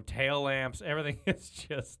 chrome tail lamps. Everything is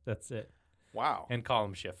just, that's it. Wow. And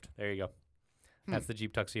column shift. There you go. That's the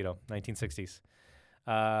Jeep Tuxedo, 1960s.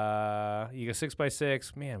 You go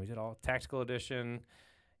 6x6. Man, we did all tactical edition.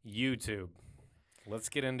 YouTube. Let's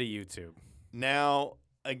get into YouTube. Now,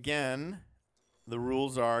 again, the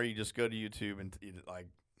rules are you just go to YouTube and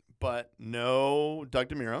but no Doug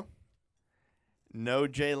DeMuro, no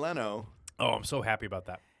Jay Leno. Oh, I'm so happy about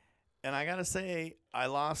that. And I got to say, I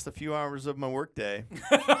lost a few hours of my workday.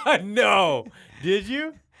 No. Did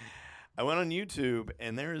you? I went on YouTube,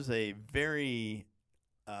 and there is a very,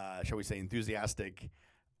 shall we say, enthusiastic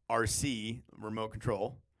RC, remote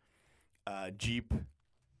control, Jeep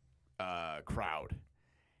crowd.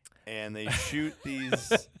 And they shoot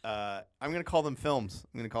these, I'm going to call them films.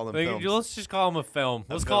 Let's just call them a film.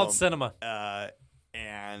 Let's call it cinema.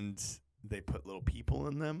 And they put little people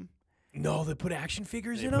in them. No, they put action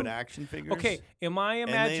figures They in put them? action figures. Okay, am I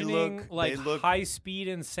imagining they look- high speed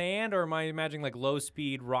in sand, or am I imagining like low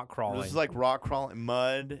speed rock crawling? This is like rock crawling,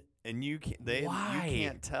 mud, and you can't. Why? You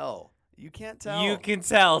can't tell. You can't tell. You can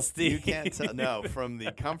tell, Steve. You can't tell. No, from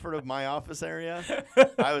the comfort of my office area,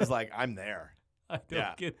 I was like, I'm there. I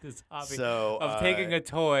don't get this hobby So of taking a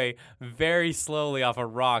toy very slowly off a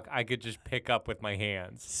rock I could just pick up with my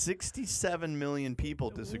hands. 67 million people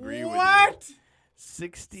disagree with you. What?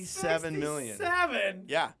 67 million. 67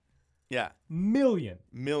 Yeah. million.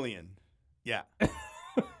 Yeah.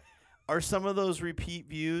 Are some of those repeat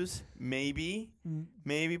views? Maybe.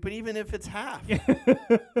 But even if it's half,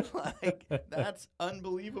 like that's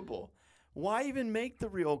unbelievable. Why even make the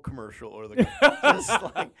real commercial or the just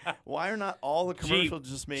like why are not all the commercials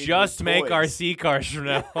just made? Just with make toys? RC cars from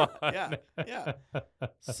now on. Yeah.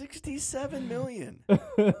 67 million.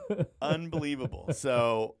 Unbelievable.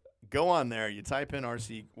 So go on there. You type in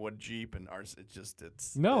RC, what Jeep and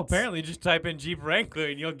RC. Apparently just type in Jeep Wrangler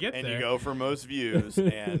and you'll get and there. you go for most views,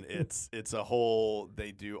 and it's a whole.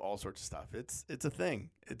 They do all sorts of stuff. It's a thing.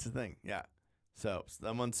 Yeah. So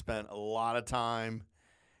someone spent a lot of time,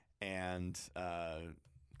 and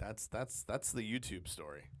that's the YouTube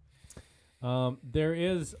story. There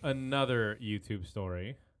is another YouTube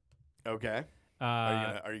story. Okay.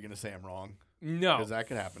 Are you gonna say I'm wrong? No, because that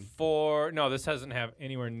could happen. This doesn't have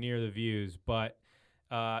anywhere near the views, but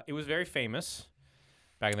it was very famous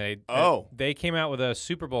back in the day. Oh. They came out with a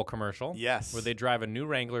Super Bowl commercial. Yes. Where they drive a new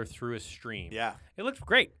Wrangler through a stream. Yeah. It looked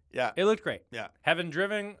great. Yeah. It looked great. Yeah. Having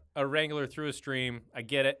driven a Wrangler through a stream, I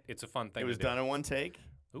get it. It's a fun thing. It was to do. done in one take.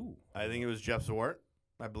 Ooh. I think it was Jeff Zwart,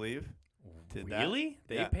 I believe. Did that. Really?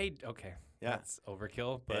 They Yeah. paid. Okay. Yeah. That's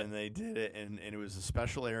overkill. But and they did it, and it was a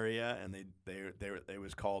special area, and it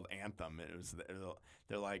was called Anthem. It was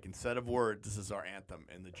they're like, instead of words, this is our anthem,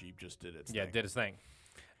 and the Jeep just did its thing. did its thing.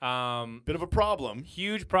 Bit of a problem.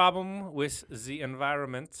 Huge problem with the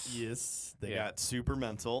environment. Yes, they got super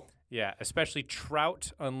mental. Yeah, especially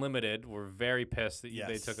Trout Unlimited were very pissed that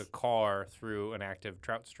they took a car through an active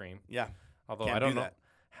trout stream. Yeah. Although Can't I don't do know. that.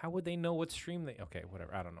 How would they know what stream they... Okay,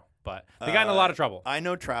 whatever. I don't know. But they got in a lot of trouble. I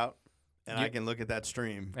know Trout, and I can look at that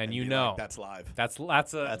stream. And be you know. like, that's live. That's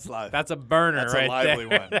live. That's a burner That's right a lively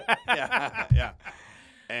there. one. Yeah.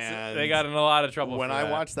 And So they got in a lot of trouble when for I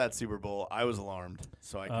that. watched that Super Bowl, I was alarmed.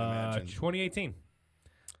 So I can imagine. 2018.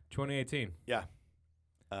 Yeah.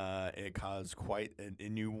 It caused quite,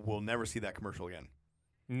 and you will never see that commercial again.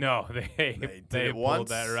 No, they did it pulled once,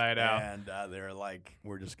 that right out. And they're like,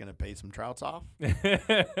 we're just going to pay some trouts off.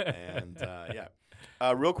 And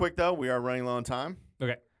real quick, though, we are running low on time.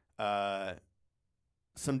 Okay.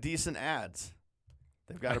 Some decent ads.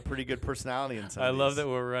 They've got a pretty good personality in some I of love these. that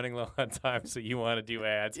we're running low on time, so you want to do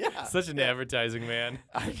ads. Yeah. Such an advertising man.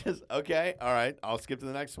 Okay, all right. I'll skip to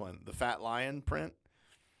the next one. The Fat Lion print.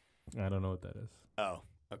 I don't know what that is. Oh,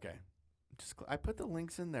 okay. I put the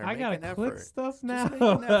links in there. I Make gotta an click effort. stuff now. Just make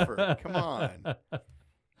an effort. Come on.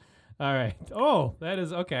 All right. Oh, that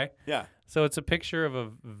is okay. Yeah. So it's a picture of a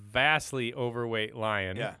vastly overweight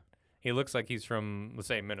lion. Yeah. He looks like he's from, let's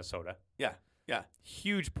say, Minnesota. Yeah. Yeah.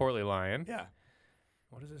 Huge portly lion. Yeah.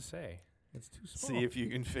 What does it say? It's too small. See if you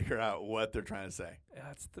can figure out what they're trying to say.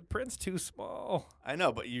 That's the print's too small. I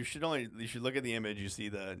know, but you should look at the image. You see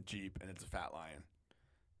the Jeep, and it's a fat lion.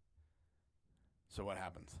 So what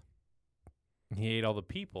happens? He ate all the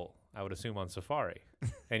people, I would assume, on safari.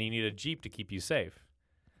 And you need a Jeep to keep you safe.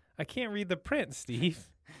 I can't read the print, Steve.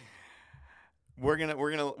 We're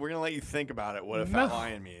gonna let you think about it. What a fat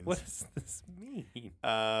lion means. What does this mean?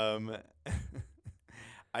 I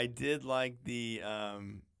did like the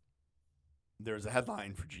there was a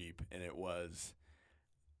headline for Jeep, and it was,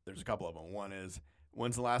 there's a couple of them. One is,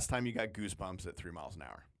 when's the last time you got goosebumps at 3 miles an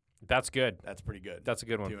hour? That's good. That's pretty good. That's a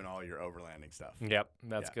good one. Doing all your overlanding stuff. Yep,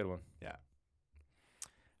 that's a good one.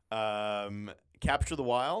 Yeah. Capture the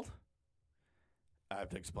Wild. I have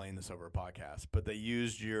to explain this over a podcast, but they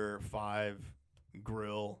used your 5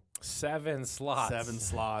 grill. 7 slots. 7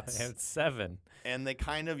 slots. I had 7. And they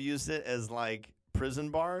kind of used it as like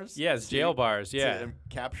prison bars. Yes, jail bars. Yeah. To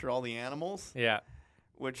capture all the animals. Yeah.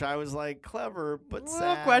 Which I was like, clever, but Well,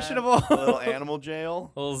 sad. questionable. A little animal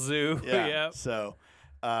jail. Little zoo. Yeah. Yep. So,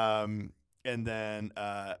 and then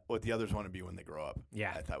what the others want to be when they grow up.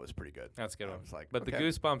 Yeah. I thought was pretty good. That's a good I one. was like, But okay. the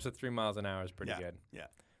goosebumps at 3 miles an hour is pretty good. Yeah.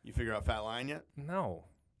 You figure out Fat Lion yet? No.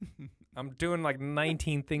 I'm doing like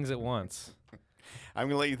 19 things at once. I'm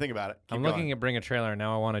gonna let you think about it. Keep I'm going. looking at Bring a Trailer, and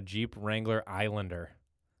now I want a Jeep Wrangler Islander.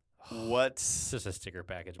 It's What's just a sticker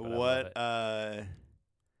package, but I love it.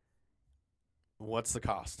 What's the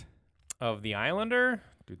cost? Of the Islander?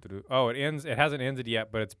 Oh, it ends. It hasn't ended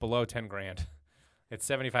yet, but it's below 10 grand. It's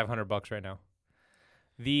 $7,500 right now.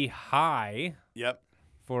 The high Yep.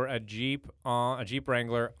 for a Jeep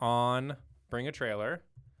Wrangler on Bring a Trailer.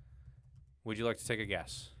 Would you like to take a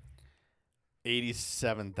guess?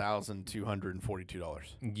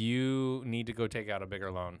 $87,242. You need to go take out a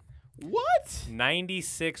bigger loan. What?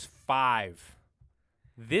 $96,500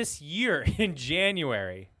 this year in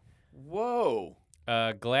January. Whoa.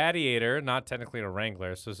 Gladiator, not technically a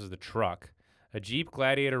Wrangler, so this is the truck. A Jeep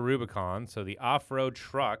Gladiator Rubicon, so the off-road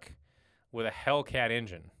truck with a Hellcat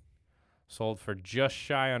engine, sold for just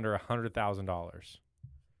shy under $100,000,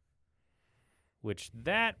 which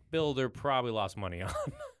that builder probably lost money on.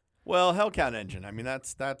 Well, Hellcat engine. I mean,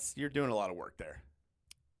 that's you're doing a lot of work there.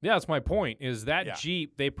 Yeah, that's my point. Is that Yeah.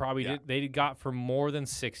 Jeep they probably Yeah. they got for more than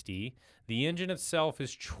 60. The engine itself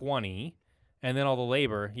is 20, and then all the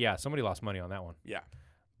labor. Yeah, somebody lost money on that one. Yeah.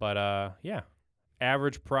 But yeah,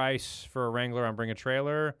 average price for a Wrangler on Bring a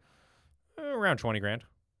Trailer, around 20 grand.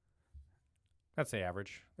 That's the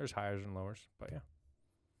average. There's highers and lowers, but yeah.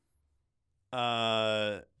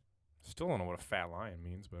 Still don't know what a fat lion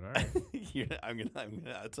means, but all right. I'm gonna.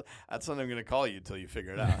 That's what I'm gonna call you until you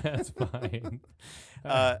figure it out. That's fine.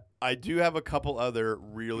 I do have a couple other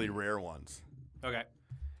really rare ones. Okay.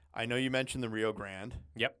 I know you mentioned the Rio Grande.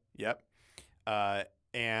 Yep. Yep.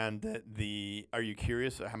 And are you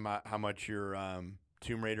curious how much your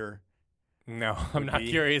Tomb Raider? No, I'm not be?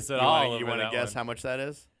 curious at all. You want to guess how much that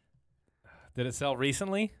is? Did it sell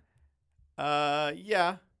recently?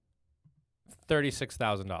 Yeah.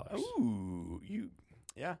 $36,000. Ooh,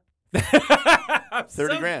 yeah. 30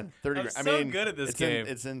 30 grand. 30 I'm grand. I so mean, good at this it's game.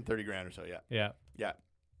 it's in 30 grand or so. Yeah. Yeah. Yeah.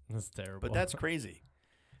 That's terrible. But that's crazy.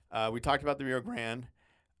 We talked about the Rio Grande.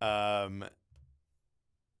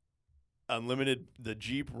 Unlimited, the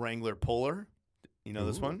Jeep Wrangler Polar. You know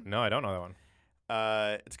this one? No, I don't know that one.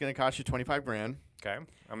 It's going to cost you 25 grand. Okay.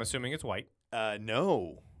 I'm assuming it's white.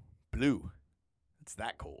 No, blue. It's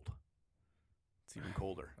that cold. It's even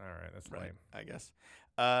colder. All right, that's Right, lame. I guess.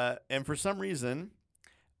 And for some reason,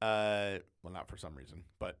 well, not for some reason,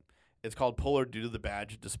 but it's called Polar due to the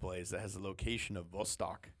badge it displays that has the location of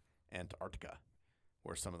Vostok, Antarctica,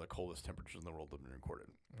 where some of the coldest temperatures in the world have been recorded.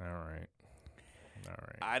 All right.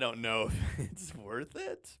 I don't know if it's worth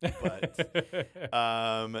it, but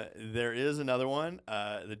there is another one,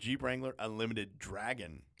 the Jeep Wrangler Unlimited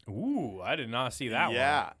Dragon. Ooh, I did not see that one.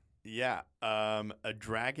 Yeah. A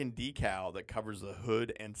dragon decal that covers the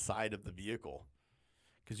hood and side of the vehicle.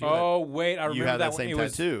 Wait, I remember you have that one. same It tattoo. Was,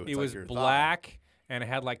 It's it like was your black and it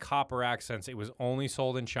had like copper accents. It was only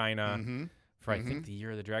sold in China for I think the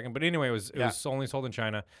Year of the Dragon. But anyway, it was only sold in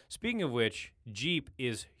China. Speaking of which, Jeep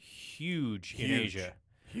is huge in Asia.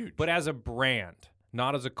 Huge. But as a brand,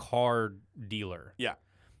 not as a car dealer. Yeah.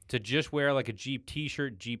 To just wear like a Jeep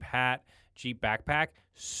t-shirt, Jeep hat, Jeep backpack,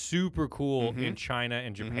 super cool in China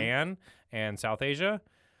and Japan and South Asia.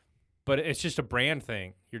 But it's just a brand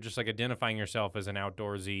thing. You're just like identifying yourself as an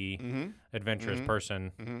outdoorsy, adventurous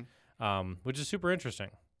person, which is super interesting.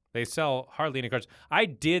 They sell hardly any cars. I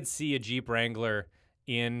did see a Jeep Wrangler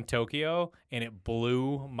in Tokyo, and it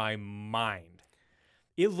blew my mind.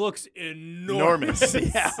 It looks enormous.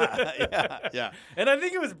 Yeah. And I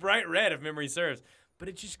think it was bright red, if memory serves. But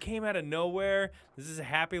it just came out of nowhere. This is a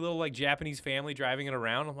happy little like Japanese family driving it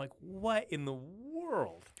around. I'm like, what in the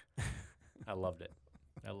world? I loved it.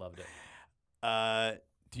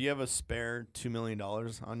 Do you have a spare $2 million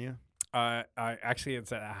on you? Actually,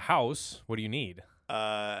 it's a house. What do you need?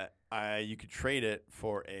 You could trade it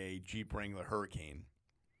for a Jeep Wrangler Hurricane.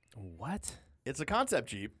 What? It's a concept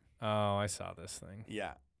Jeep. Oh, I saw this thing.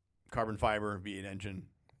 Yeah. Carbon fiber, V8 engine.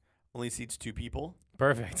 Only seats 2 people.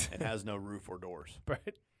 Perfect. It has no roof or doors.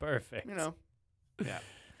 Perfect. You know. Yeah.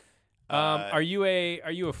 Are you a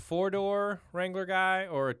 4-door Wrangler guy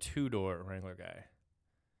or a 2-door Wrangler guy?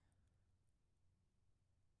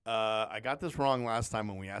 I got this wrong last time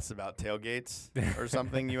when we asked about tailgates or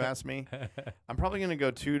something. You asked me. I'm probably gonna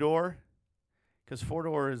go 2-door because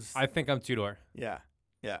 4-door is. I think I'm 2-door. Yeah.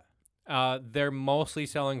 They're mostly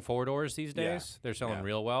selling 4-doors these days. Yeah. They're selling Yeah.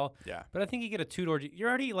 real well. Yeah. But I think you get a 2-door. You're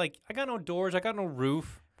already like, I got no doors. I got no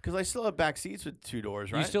roof. Because I still have back seats with 2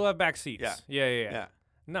 doors, right? You still have back seats. Yeah. Yeah.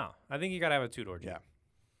 No, I think you got to have a 2-door Jeep.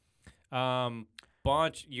 Yeah.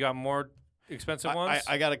 You got more expensive ones?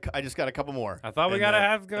 I just got a couple more. I thought we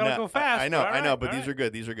gotta go fast. I know, All but right. these are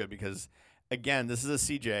good. These are good because, again, this is a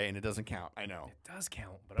CJ and it doesn't count. I know, It does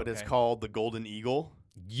count, but it's called the Golden Eagle.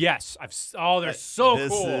 Yes, they're so this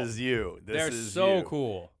cool. This is you. They're so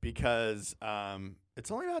cool because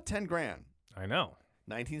it's only about $10,000. I know.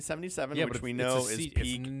 1977, Yeah, which but we know is it's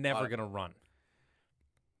peak. never gonna run.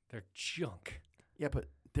 They're junk. Yeah, but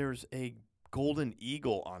there's a Golden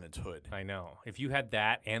Eagle on its hood. I know. If you had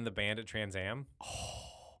that and the Bandit Trans Am,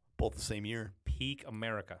 Both the same year. peak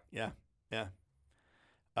America. Yeah.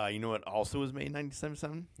 You know what also was made in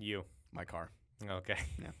 1977? You. My car. Okay.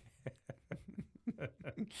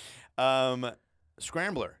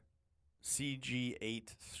 Scrambler.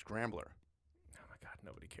 CG8 Scrambler. Oh my God,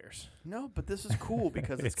 nobody cares. No, but this is cool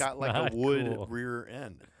because it's It's got like not a wood cool. rear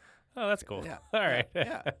end. Oh, that's cool. Yeah. All right.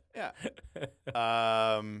 Yeah.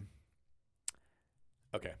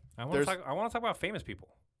 Okay. I want to talk about famous people.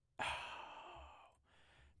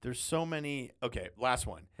 There's so many. Okay, last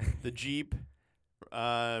one. The Jeep.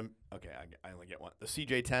 Okay, I only get one. The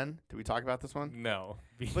CJ10. Did we talk about this one? No.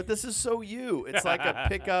 But this is so you. It's like a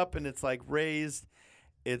pickup and it's like raised.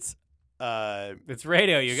 It's It's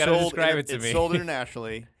radio. You got to describe it to me. It's sold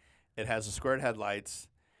internationally. It has the squared headlights.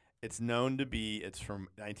 It's known to be. It's from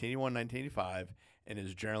 1981, 1985, and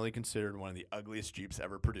is generally considered one of the ugliest Jeeps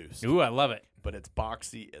ever produced. Ooh, I love it. But it's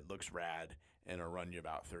boxy. It looks rad, and it'll run you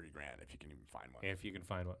about $30,000 if you can even find one. If you can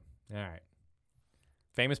find one. All right.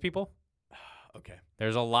 Famous people? Okay.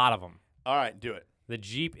 There's a lot of them. All right, do it. The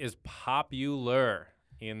Jeep is popular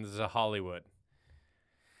in the Hollywood.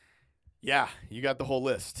 Yeah, you got the whole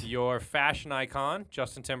list. Your fashion icon,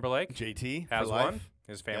 Justin Timberlake, JT has for life. one.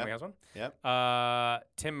 His family Yep. has one. Yep.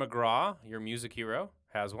 Tim McGraw, your music hero,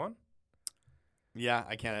 has one. Yeah,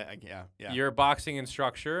 I can't. Yeah. Your boxing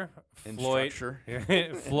instructor, Floyd Sure.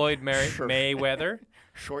 Mayweather,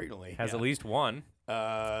 Shortly has at least one.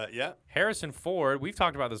 Yeah. Harrison Ford, we've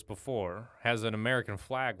talked about this before, has an American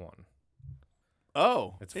flag one.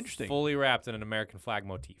 Oh, It's interesting. fully wrapped in an American flag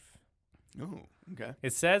motif. Oh, okay.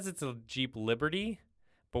 It says it's a Jeep Liberty,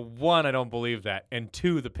 but one, I don't believe that, and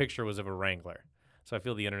two, the picture was of a Wrangler. So I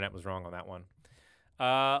feel the internet was wrong on that one.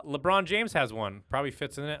 LeBron James has one. Probably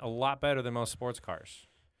fits in it a lot better than most sports cars.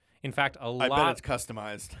 In fact, I bet it's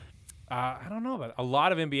customized. I don't know about it. A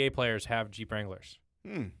lot of NBA players have Jeep Wranglers.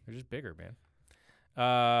 They're just bigger, man.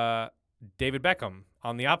 David Beckham,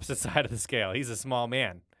 on the opposite side of the scale. He's a small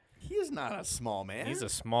man. He is not a small man. He's a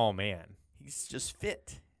small man. He's just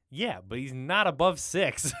fit. Yeah, but he's not above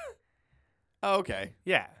 6. Oh, okay.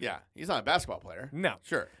 Yeah. Yeah. He's not a basketball player. No.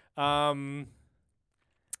 Sure.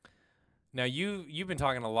 Now you've been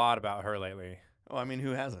talking a lot about her lately, Oh, I mean,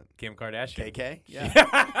 who hasn't? Kim Kardashian. KK?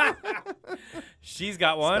 Yeah. She's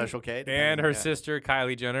got one. Special K. And her yeah. sister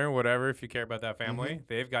Kylie Jenner, whatever. If you care about that family,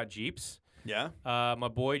 they've got Jeeps. Yeah. My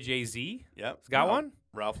boy Jay-Z Yep. has got one.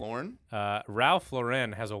 Ralph Lauren. Ralph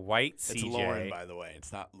Lauren has a white CJ. It's Lauren, by the way.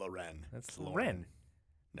 It's not Loren. That's Lauren.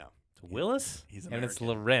 No. It's Willis. He's and American. it's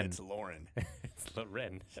Lauren. It's Lauren. It's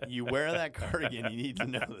Lauren. You wear that cardigan, you need to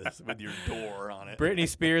know this with your door on it. Britney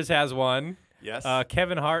Spears has one. Yes.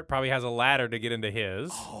 Kevin Hart probably has a ladder to get into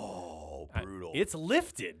his. Oh, brutal. It's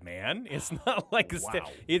lifted, man. It's not like a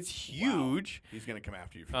Wow. It's huge. He's going to come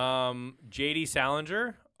after you for that. J.D.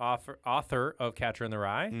 Salinger, author of Catcher in the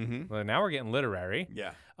Rye. Mm-hmm. Well, now we're getting literary.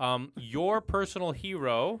 Yeah. Your personal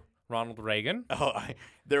hero, Ronald Reagan. Oh,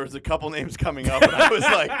 there was a couple names coming up, and I was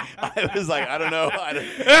like, I don't know.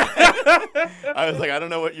 I was like, I don't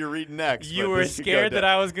know what you're reading next. You were scared that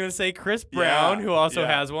I was going to say Chris Brown, who also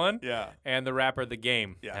has one. Yeah. And the rapper The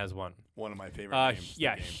Game has one. One of my favorite names.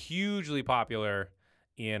 Yeah, hugely popular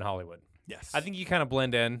in Hollywood. Yes. I think you kind of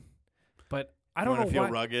blend in, but I don't know why. Feel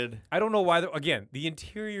rugged. I don't know why. Again, the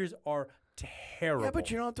interiors are terrible. Yeah, but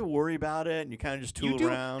you don't have to worry about it, and you kind of just tool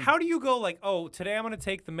around. How do you go like, oh, today I'm going to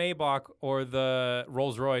take the Maybach or the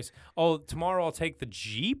Rolls Royce. Oh, tomorrow I'll take the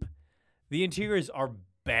Jeep. The interiors are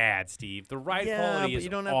bad, Steve. The ride quality is you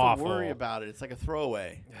don't have awful. to worry about it. It's like a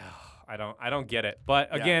throwaway. I don't get it.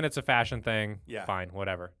 But again, it's a fashion thing. Yeah. Fine,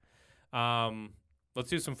 whatever. Let's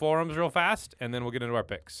do some forums real fast, and then we'll get into our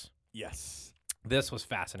picks. Yes. This was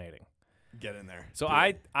fascinating. Get in there. So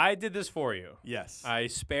I did this for you. Yes. I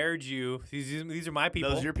spared you. These are my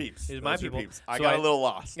people. Those are your peeps. These are my people. I got a little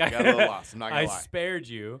lost. I'm not gonna lie. I spared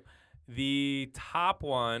you. The top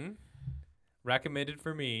one recommended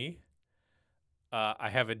for me. I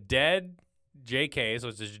have a dead JK, so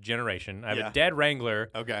it's a generation. I have a dead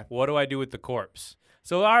Wrangler. Okay. What do I do with the corpse?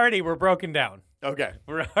 So already we're broken down. Okay.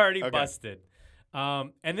 We're already busted.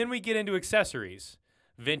 And then we get into accessories.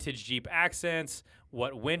 Vintage Jeep accents.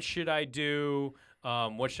 What winch should I do?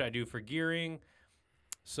 What should I do for gearing?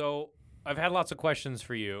 So I've had lots of questions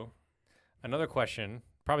for you. Another question,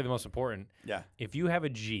 probably the most important. Yeah. If you have a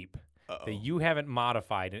Jeep that you haven't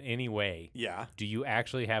modified in any way, do you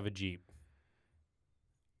actually have a Jeep?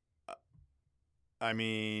 I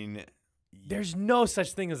mean, there's no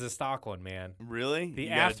such thing as a stock one, man. Really? The you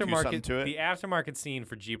do something aftermarket to it? the aftermarket scene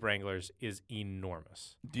for Jeep Wranglers is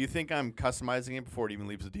enormous. Do you think I'm customizing it before it even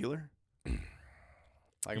leaves the dealer?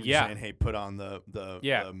 Like I'm just saying, hey, put on the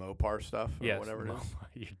Mopar stuff or whatever it is.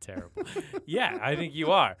 You're terrible. Yeah, I think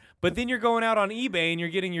you are. But then you're going out on eBay and you're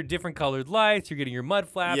getting your different colored lights. You're getting your mud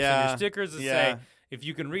flaps and your stickers that say, if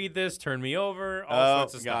you can read this, turn me over. All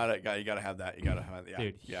sorts of stuff. Got it. You got to have that. You got to have that.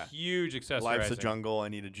 Dude, huge accessorizing. Life's a jungle. I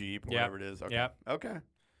need a Jeep or whatever it is. Okay. Yep. Okay.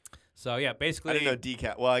 So, basically. I didn't know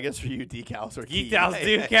decal. Well, I guess for you, decals are key. Decals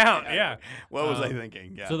do count, yeah. What was I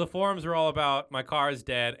thinking? Yeah. So the forums are all about my car is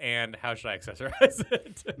dead and how should I accessorize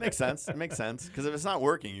it? Makes sense. It makes sense. Because if it's not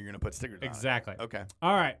working, you're going to put stickers on it. Exactly. Okay.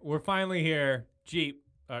 All right. We're finally here. Jeep.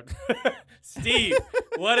 Steve,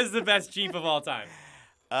 what is the best Jeep of all time?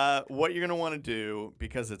 What you're going to want to do,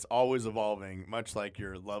 because it's always evolving, much like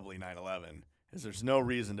your lovely 911, is there's no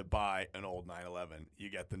reason to buy an old 911. You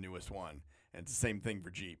get the newest one. And it's the same thing for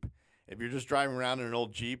Jeep. If you're just driving around in an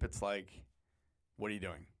old Jeep, it's like, what are you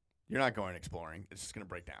doing? You're not going exploring. It's just going to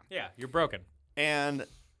break down. Yeah, you're broken. And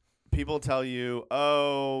people tell you,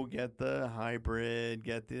 oh, get the hybrid,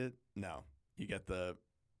 No, you get the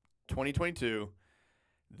 2022,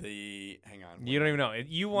 hang on. You don't even know.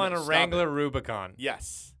 You want a Wrangler Rubicon.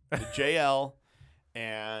 Yes, the JL,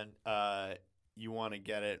 and you want to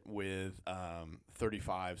get it with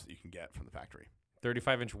 35s that you can get from the factory.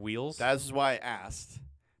 35-inch wheels? That's why I asked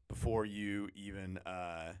before you even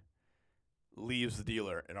leaves the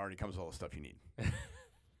dealer. It already comes with all the stuff you need.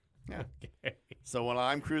 Yeah. Okay. So when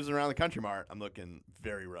I'm cruising around the Country Mart, I'm looking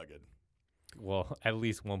very rugged. Well, at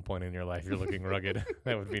least one point in your life, you're looking rugged.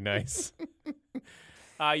 That would be nice.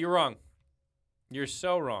 You're wrong. You're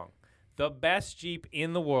so wrong. The best Jeep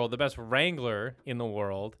in the world, the best Wrangler in the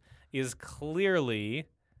world, is clearly.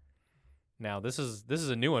 Now, this is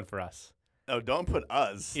a new one for us. Oh, don't put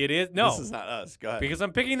us. It is no. This is not us. Go ahead. Because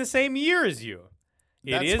I'm picking the same year as you.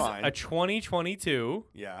 That's it is fine. a 2022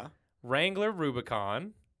 Wrangler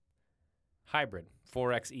Rubicon hybrid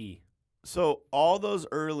 4xe. So all those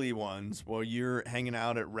early ones, while you're hanging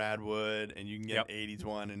out at Radwood and you can get an 80s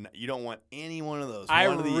one, and you don't want any one of those.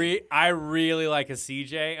 I really like a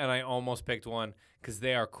CJ, and I almost picked one because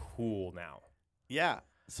they are cool now. Yeah.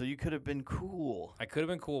 So you could have been cool. I could have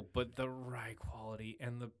been cool, but the ride quality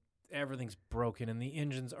and everything's broken, and the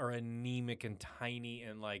engines are anemic and tiny,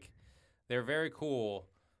 and they're very cool,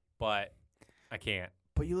 but I can't.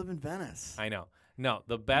 But you live in Venice. I know. No,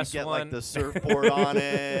 the best you get one. The surfboard on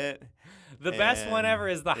it. The best one ever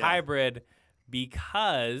is the hybrid,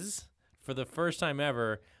 because for the first time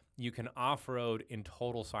ever, you can off-road in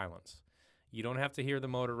total silence. You don't have to hear the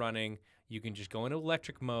motor running. You can just go into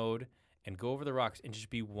electric mode and go over the rocks and just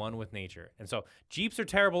be one with nature. And so Jeeps are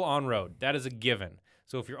terrible on-road. That is a given.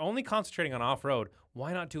 So if you're only concentrating on off-road,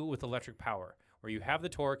 why not do it with electric power? Where you have the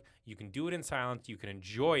torque, you can do it in silence, you can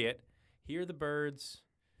enjoy it, hear the birds,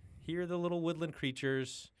 hear the little woodland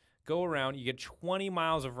creatures, go around. You get 20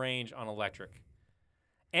 miles of range on electric.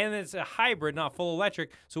 And it's a hybrid, not full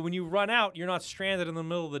electric. So when you run out, you're not stranded in the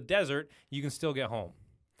middle of the desert. You can still get home.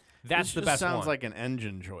 That's the best one. Sounds like an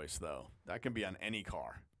engine choice, though. That can be on any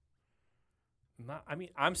car.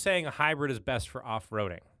 I'm saying a hybrid is best for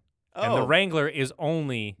off-roading. Oh, And the Wrangler is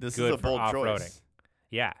only this good is a for bold off-roading. choice.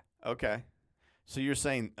 Yeah. Okay. So you're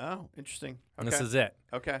saying, oh, interesting. And Okay. this is it.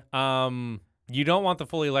 Okay. You don't want the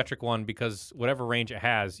fully electric one because whatever range it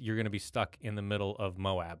has, you're going to be stuck in the middle of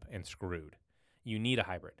Moab and screwed. You need a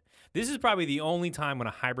hybrid. This is probably the only time when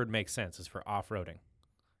a hybrid makes sense is for off-roading.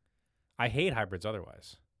 I hate hybrids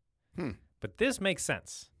otherwise. But this makes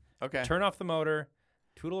sense. Okay. Turn off the motor,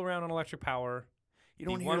 tootle around on electric power. You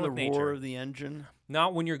don't be hear one the with roar nature. of the engine?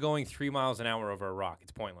 Not when you're going 3 miles an hour over a rock.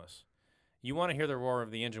 It's pointless. You want to hear the roar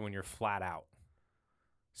of the engine when you're flat out.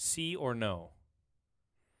 See or no?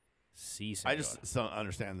 See, I just don't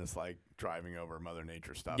understand this, like, driving over Mother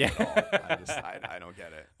Nature stuff Yeah. at all. I don't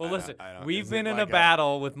get it. Well, I listen, don't- we've is been it in like a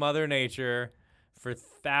battle with Mother Nature for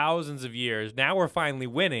thousands of years. Now we're finally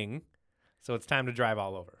winning, so it's time to drive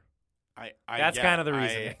all over. That's yeah, kind of the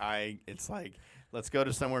reason. It's like, let's go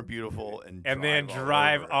to somewhere beautiful and then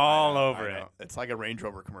drive drive all I over know. it. It's like a Range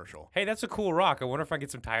Rover commercial. Hey, that's a cool rock. I wonder if I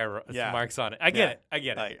get some tire Yeah. marks on it. I get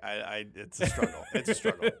it. It's a struggle. It's a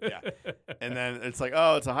struggle. Yeah. And then it's like,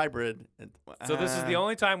 oh, it's a hybrid. So this is the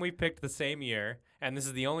only time we picked the same year, and this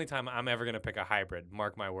is the only time I'm ever going to pick a hybrid.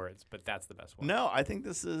 Mark my words, but that's the best one. No, I think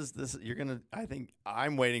this. You're gonna. I think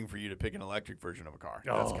I'm waiting for you to pick an electric version of a car.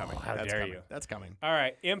 That's Oh, coming. how That's dare coming. you. That's coming. All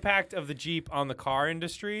right. Impact of the Jeep on the car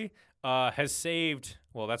industry has saved,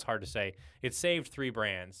 well, that's hard to say. It saved 3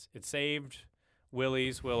 brands. It saved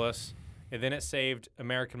Willis, and then it saved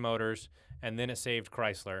American Motors, and then it saved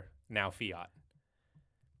Chrysler, now Fiat.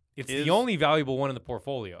 It's the only valuable one in the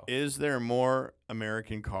portfolio. Is there more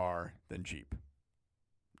American car than Jeep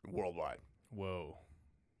worldwide? Whoa.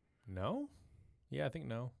 No? Yeah, I think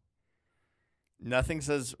no. Nothing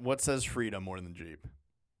says. What says freedom more than Jeep?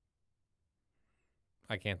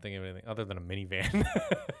 I can't think of anything other than a minivan.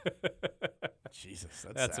 Jesus,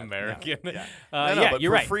 That's sad. American. No, yeah, Yeah, but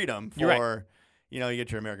you're for right. freedom, You're right. for you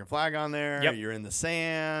get your American flag on there. Yep. You're in the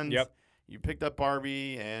sand. Yep. You picked up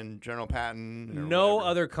Barbie and General Patton. or No whatever.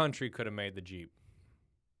 other country could have made the Jeep.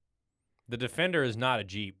 The Defender is not a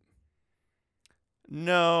Jeep,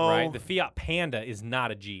 No. right? The Fiat Panda is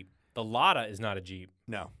not a Jeep. The Lada is not a Jeep,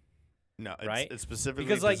 No. It's, right? It's specifically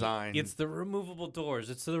because like designed. it's the removable doors,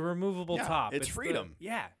 it's the removable Yeah, top, it's the- freedom.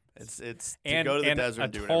 yeah, It's to and go to the and desert a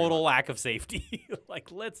and do whatever you total want. lack of safety. Like,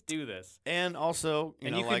 let's do this. And also,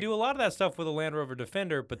 And know, you can like, do a lot of that stuff with a Land Rover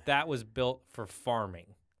Defender, but that was built for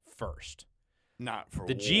farming first. not for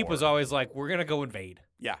The Jeep was war. always like, we're gonna go invade,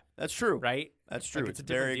 Yeah, that's true. right? That's true. Like, it's it's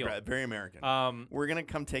a different very deal. very American. We're gonna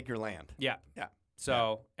come take your land. Yeah. Yeah.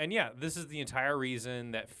 So, and yeah, this is the entire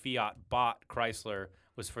reason that Fiat bought Chrysler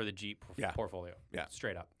was for the Jeep Yeah. portfolio. Yeah.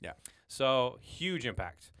 Straight up. Yeah. So, huge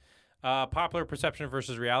impact. Popular perception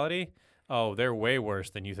versus reality. Oh, they're way worse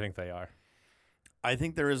than you think they are. I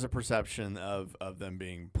think there is a perception of them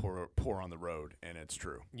being poor on the road, and it's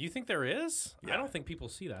true. You think there is? Yeah. I don't think people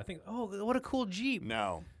see that. I think, oh, what a cool Jeep.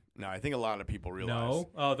 No, I think a lot of people realize. No.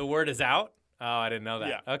 Oh, the word is out? Oh, I didn't know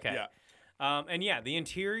that. Yeah. Okay. Yeah. And yeah, the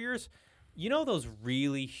interiors, you know those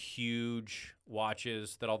really huge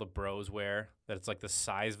watches that all the bros wear, that it's like the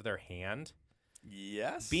size of their hand?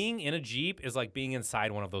 Yes. Being in a Jeep is like being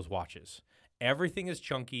inside one of those watches. Everything is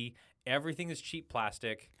chunky. Everything is cheap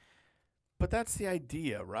plastic. But that's the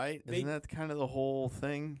idea, right? Isn't that kind of the whole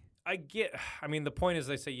thing? I mean, the point is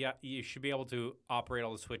they say, yeah, you should be able to operate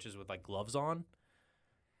all the switches with like gloves on.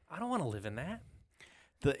 I don't want to live in that.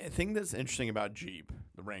 The thing that's interesting about Jeep,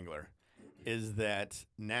 the Wrangler, is that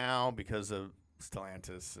now because of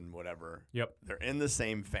Stellantis and whatever, Yep. they're in the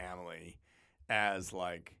same family as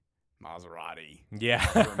like Maserati, Yeah.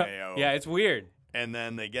 Romeo. Yeah, it's weird. And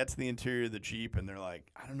then they get to the interior of the Jeep and they're like,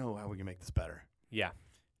 I don't know how we can make this better. Yeah.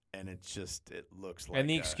 And it looks like. And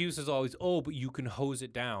the excuse is always, oh, but you can hose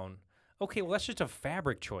it down. Okay, well, that's just a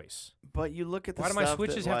fabric choice. But you look at the Why do stuff my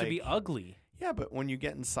switches that, have to be like- ugly? Yeah, but when you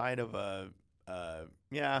get inside of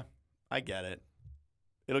I get it.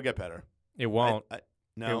 It'll get better. It won't.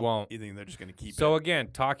 No, It won't. You think they're just going to keep So it? again,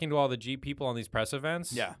 talking to all the Jeep people on these press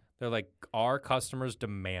events, Yeah. they're like, our customers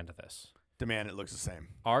demand this. Demand it looks the same.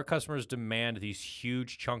 Our customers demand these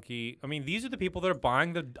huge, chunky. I mean, these are the people that are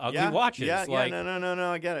buying the ugly Yeah, watches. Yeah, like,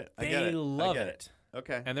 no. I get it. I get they it. love I get it.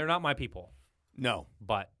 Okay. And they're not my people, No.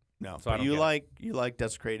 but No. So I But don't you get you like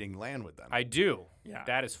desecrating land with them. I do. Yeah.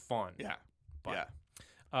 That is fun. Yeah. But,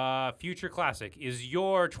 yeah. Future Classic. Is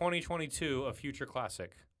your 2022 a Future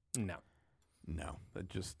Classic? No. No.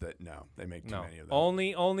 No. They make too No. many of them.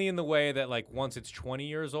 Only in the way that, like, once it's 20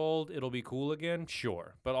 years old, it'll be cool again.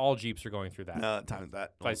 Sure. But all Jeeps are going through that. No,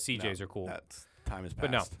 that. Like, CJs are cool. That's time is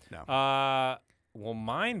But no. past. No. Will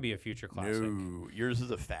mine be a Future Classic? No. Yours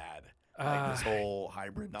is a fad. Like this whole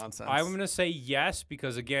hybrid nonsense. I'm going to say yes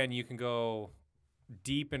because, again, you can go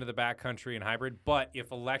deep into the backcountry and hybrid. But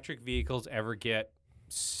if electric vehicles ever get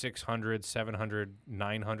 600, 700,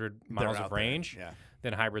 900 miles of range,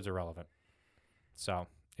 then hybrids are relevant. So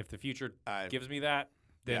if the future gives me that,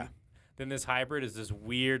 then this hybrid is this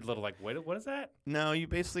weird little like, wait, what is that? No, you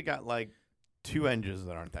basically got like 2 engines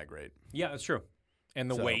that aren't that great. Yeah, that's true.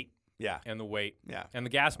 And the weight. Yeah. And the weight. Yeah. And the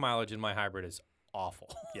gas mileage in my hybrid is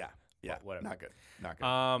awful. Yeah. Yeah. Whatever. Not good. Not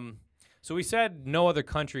good. So we said no other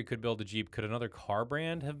country could build a Jeep. Could another car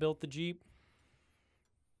brand have built the Jeep?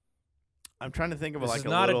 I'm trying to think of This like is a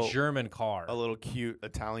not little, a German car. a little cute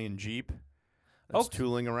Italian Jeep that's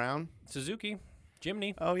tooling around. Suzuki,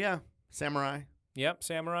 Jimny. Oh yeah, Samurai. Yep,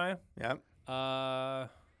 Samurai. Yep.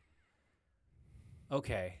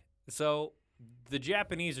 Okay. So the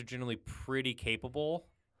Japanese are generally pretty capable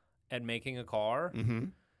at making a car. Mm-hmm.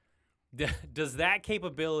 Does that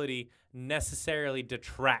capability necessarily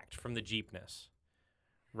detract from the Jeepness?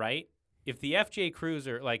 Right? If the FJ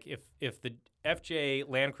Cruiser, like if the FJ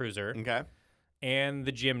Land Cruiser and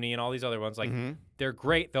the Jimny and all these other ones, like they're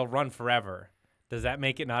great, they'll run forever. Does that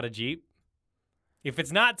make it not a Jeep? If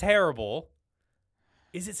it's not terrible,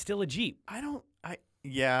 is it still a Jeep? I don't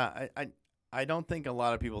think a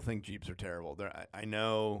lot of people think Jeeps are terrible. I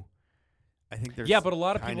know. I think there's but a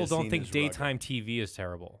lot of people don't think daytime TV is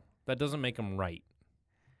terrible. That doesn't make them right.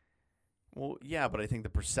 Well, yeah, but I think the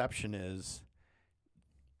perception is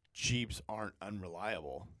Jeeps aren't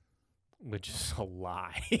unreliable. Which is a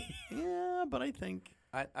lie. Yeah, but I think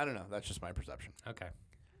I don't know. That's just my perception. Okay.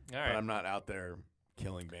 All right. But I'm not out there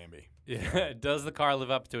killing Bambi. Yeah. Does the car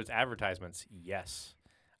live up to its advertisements? Yes.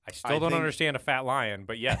 I still don't understand a fat lion,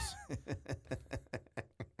 but yes.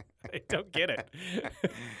 I don't get it.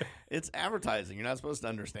 It's advertising. You're not supposed to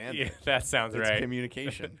understand it. That sounds right. It's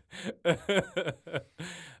communication. What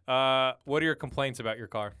are your complaints about your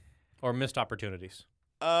car or missed opportunities?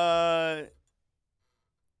 The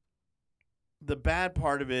bad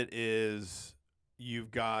part of it is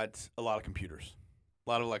you've got a lot of computers, a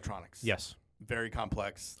lot of electronics. Yes. Very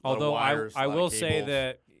complex. Although wires, I will say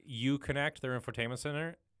that Uconnect, their infotainment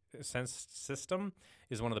center system,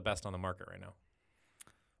 is one of the best on the market right now.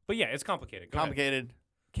 But yeah, it's complicated. Go ahead.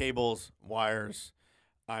 Cables, wires.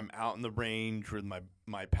 I'm out in the range with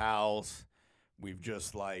my pals. We've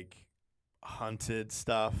just like hunted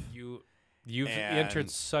stuff. You've entered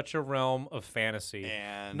such a realm of fantasy.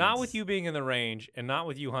 And not with you being in the range and not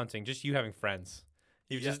with you hunting, just you having friends.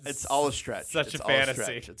 It's all a stretch. Such a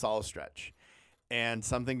fantasy. It's all a stretch. And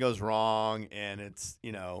something goes wrong and it's,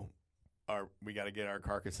 we got to get our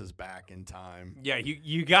carcasses back in time. Yeah,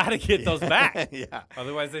 you got to get those back. Yeah.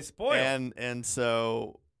 Otherwise they spoil. And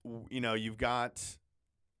so, you've got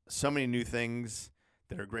so many new things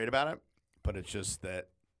that are great about it, but it's just that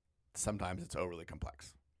sometimes it's overly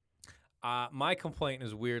complex. My complaint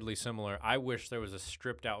is weirdly similar. I wish there was a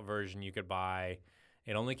stripped out version you could buy.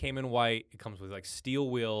 It only came in white. It comes with like steel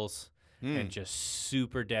wheels and just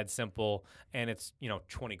super dead simple. And it's,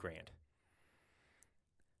 $20,000.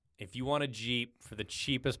 If you want a Jeep for the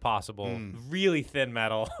cheapest possible, really thin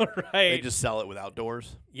metal, right? They just sell it without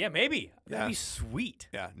doors. Yeah, maybe. That'd be sweet.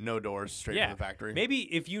 Yeah, no doors, straight to the factory. Maybe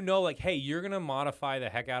if you know, like, hey, you're going to modify the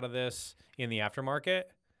heck out of this in the aftermarket,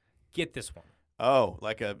 get this one. Oh,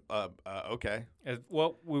 like okay.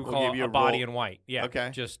 What we would call a body in white. Yeah.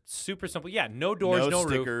 Okay. Just super simple. Yeah, no doors, no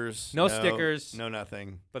stickers, roof. No stickers. No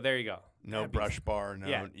nothing. But there you go. No brush bar.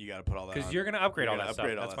 No, you got to put all that on. Because you're going to upgrade all that stuff.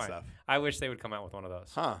 Upgrade all That's that fine. stuff. I wish they would come out with one of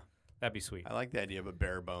those. Huh. That'd be sweet. I like the idea of a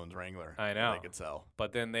bare bones Wrangler. I know. They could sell.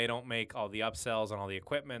 But then they don't make all the upsells on all the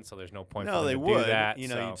equipment, so there's no point for them to do that.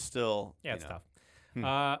 You'd still. Yeah, it's tough.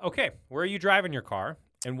 Okay, where are you driving your car,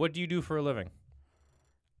 and what do you do for a living?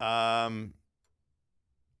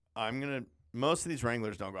 Most of these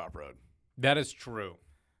Wranglers don't go off-road. That is true.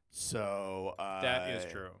 So. That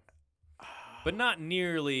is true. But not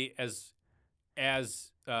nearly as.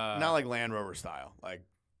 Not like Land Rover style. Like.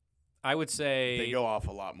 I would say they go off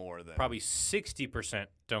a lot more than probably 60%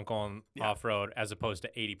 don't go on off-road as opposed to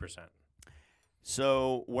 80%.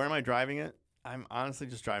 So where am I driving it? I'm honestly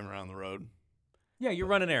just driving around the road. Yeah, you're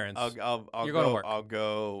running errands. You're going to work. I'll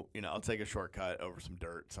go. I'll take a shortcut over some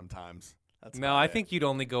dirt sometimes. I think you'd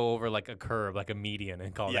only go over like a curb, like a median,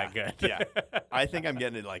 and call that good. Yeah, I think I'm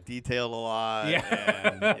getting it like detailed a lot.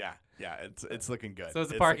 And it's looking good. So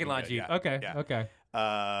it's a parking lot Jeep. Yeah, okay.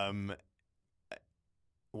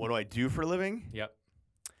 What do I do for a living? Yep.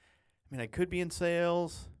 I mean, I could be in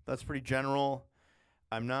sales. That's pretty general.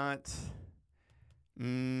 I'm not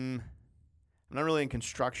really in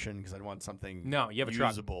construction because I'd want something you have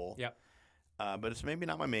usable. A truck. Yep. But it's maybe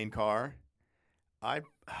not my main car.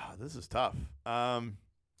 This is tough. I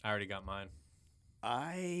already got mine.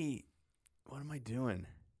 What am I doing?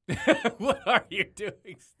 What are you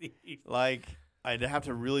doing, Steve? Like, I'd have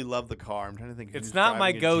to really love the car. I'm trying to think. It's who's not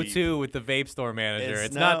my driving a go-to Jeep. with the vape store manager.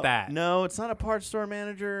 It's not that. No, it's not a parts store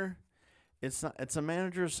manager. It's not. It's a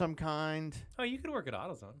manager of some kind. Oh, you could work at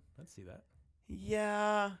AutoZone. I'd see that.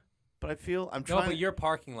 Yeah, but I'm No, but your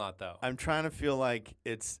parking lot though. I'm trying to feel like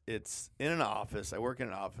it's in an office. I work in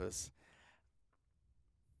an office.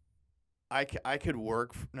 I could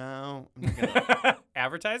work. No, I'm not gonna,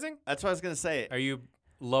 Advertising? that's what I was gonna say. Are you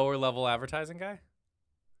lower level advertising guy?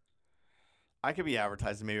 I could be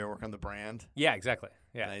advertising. Maybe I work on the brand. Yeah, exactly.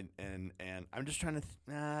 Yeah. And I'm just trying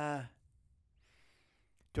to.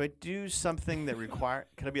 Do I do something that require?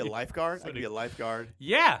 Can I be a lifeguard? I could be a lifeguard,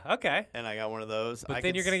 Yeah. Okay. and I got one of those. But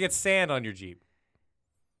then you're gonna get sand on your Jeep.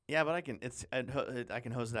 Yeah, but I can. I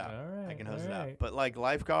can hose it out. All right. I can hose all it out. right. But like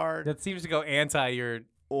lifeguard That seems to go anti your.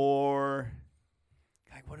 or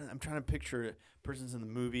like I'm trying to picture a person's in the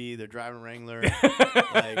movie. They're driving a Wrangler.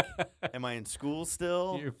 Like, am I in school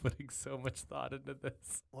still? You're putting so much thought into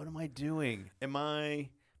this. What am I doing? Am I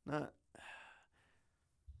not?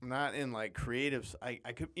 Not in like creatives. I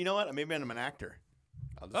could. You know what? Maybe I'm an actor.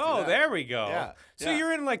 I'll just do Oh, that. there we go. Yeah. So yeah.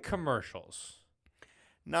 you're in like commercials.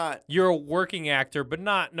 Not. You're a working actor, but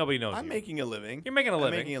nobody knows I'm you. making a living. You're making a I'm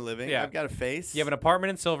living. making a living. Yeah. I've got a face. You have an apartment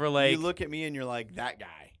in Silver Lake. You look at me and you're like that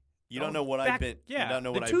guy. You don't Oh, know what that- I've been. Yeah. You don't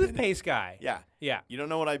know the what I've been. toothpaste guy. Yeah. Yeah. You don't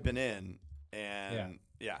know what I've been in, and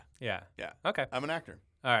yeah. Yeah. Yeah. Okay. I'm an actor.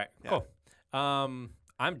 All right. Yeah. Cool.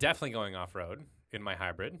 I'm definitely going off road in my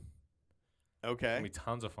hybrid. It's Okay. gonna be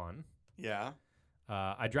tons of fun. Yeah.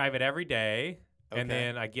 I drive it every day, and Okay.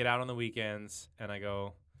 then I get out on the weekends and I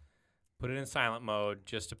go put it in silent mode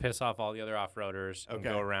just to piss off all the other off-roaders and Okay.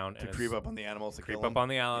 go around To and creep up on the animals. To creep kill up 'em. on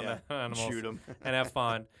the Yeah. animals Shoot them. and have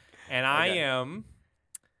fun. And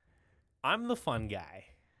I'm the fun guy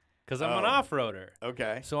because I'm an Oh. off-roader.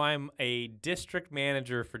 Okay. So I'm a district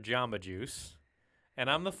manager for Jamba Juice, and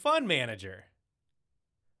I'm the fun manager.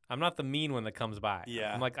 I'm not the mean one that comes by.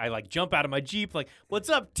 Yeah. I like jump out of my Jeep like, "What's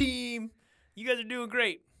up, team? You guys are doing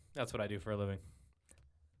great." That's what I do for a living,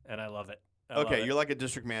 and I love it. I love Okay. it. You're like a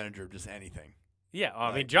district manager of just anything. Yeah, I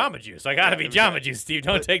mean like- Jamba Juice. I gotta Yeah, be okay. Jamba Juice, Steve.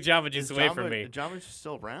 Don't But take Jamba Juice away from me. Is Jamba Juice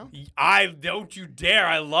still around? Don't you dare!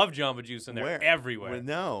 I love Jamba Juice, and they're Where? everywhere.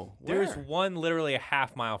 No. There's Where? one literally a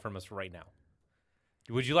half mile from us right now.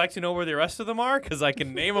 Would you like to know where the rest of them are? Because I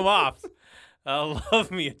can name them off. I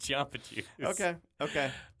love me a Jamba Juice. Okay.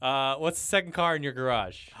 Okay. What's the second car in your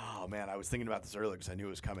garage? Oh man, I was thinking about this earlier because I knew it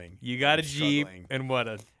was coming. You got a I'm Jeep struggling. and what,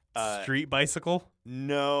 a street bicycle?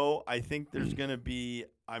 No, I think there's gonna be.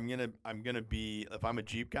 I'm gonna be. If I'm a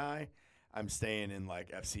Jeep guy, I'm staying in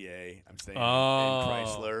like FCA. I'm staying in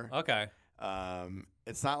Chrysler. Okay.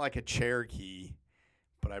 It's not like a Cherokee,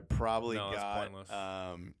 but I probably No, that's got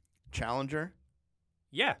pointless. Challenger.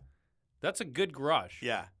 Yeah. That's a good garage.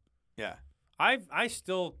 Yeah. Yeah. I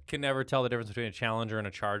still can never tell the difference between a Challenger and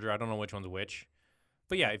a Charger. I don't know which one's which.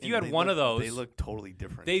 But yeah, if you And had they one look- of those, they look totally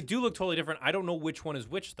different. they do look totally different. I don't know which one is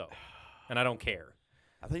which though. And I don't care.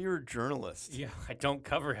 I thought you were a journalist. Yeah, I don't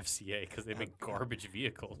cover FCA because they make garbage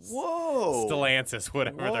vevehicles. Whoa. Stellantis,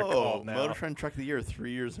 whatever they're called now. Motor Trend Truck of the Year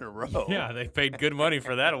 3 years in a row. Yeah, they paid good money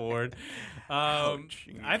for that award. Ouch,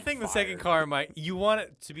 you I get think the second fired. car you want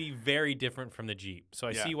it to be very different from the Jeep. So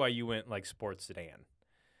I Yeah. see why you went like sports sedan.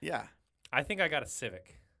 Yeah. I think I got a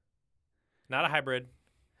Civic, not a hybrid,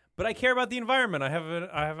 but I care about the environment. I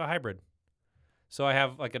have a hybrid, so I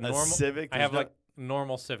have like a normal Civic. I there's have like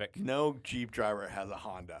normal Civic. no Jeep driver has a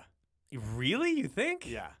Honda. Really, you think?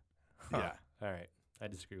 Yeah. Huh. Yeah. All right, I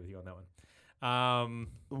disagree with you on that one.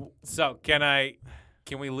 So can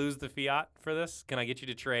we lose the Fiat for this? Can I get you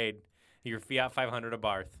to trade your Fiat 500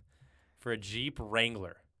 Abarth for a Jeep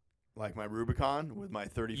Wrangler? Like my Rubicon with my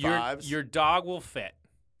 35s. Your dog will fit.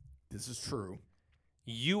 This is true.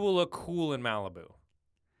 You will look cool in Malibu.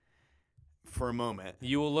 For a moment.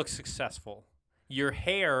 You will look successful. Your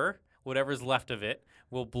hair, whatever's left of it,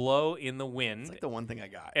 will blow in the wind. It's like the one thing I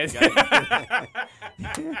got. It's-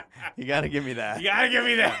 You got to give me that. You gotta give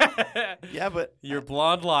me that. Yeah, but Your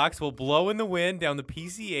blonde locks will blow in the wind down the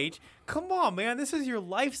PCH. Come on, man. This is your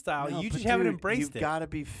lifestyle. no, you but just haven't dude, embraced you've it. got to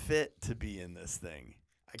be fit to be in this thing.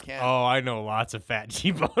 I can't. Oh, I know lots of fat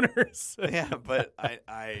Jeep owners. Yeah, but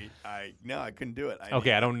no, I couldn't do it.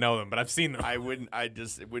 Okay, I don't know them, but I've seen them. I wouldn't.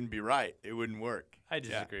 It wouldn't be right. It wouldn't work. I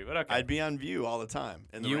disagree, but okay. I'd be on view all the time.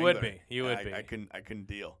 In the You would Wrangler. be. You would I, be. I couldn't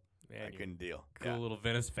deal. Man, I you couldn't deal. cool little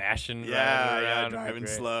Venice fashion. Yeah, driving around. It'd be driving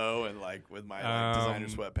great. slow and like with my designer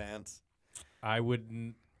sweatpants. I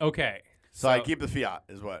wouldn't. Okay. So I keep the Fiat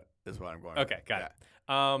is what I'm going. Okay, got it.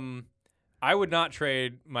 I would not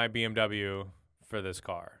trade my BMW for this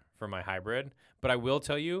car, for my hybrid. But I will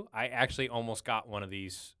tell you, I actually almost got one of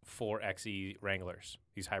these 4xe Wranglers,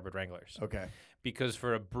 these hybrid Wranglers. Okay. Because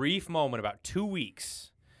for a brief moment, about 2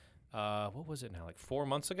 weeks, what was it now, like 4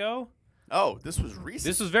 months ago? Oh, this was recent.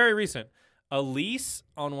 This was very recent. A lease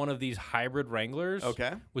on one of these hybrid Wranglers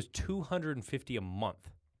was $250 a month,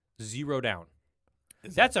 0 down.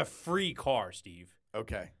 That's a free car, Steve.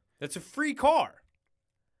 Okay. That's a free car.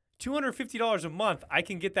 $250 a month. I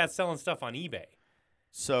can get that selling stuff on eBay.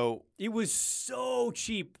 So it was so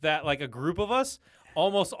cheap that like a group of us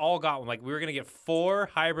almost all got one. Like we were gonna get 4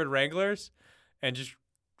 hybrid Wranglers and just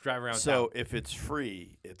drive around. So town. if it's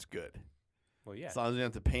free, it's good. Well, yeah. As long as you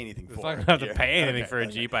don't have to pay anything for it. As long as I don't have to pay anything for a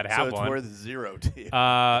Jeep, I'd have one. So it's worth 0 to you.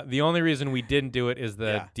 The only reason we didn't do it is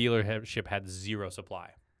the dealership had 0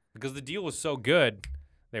 supply. Because the deal was so good,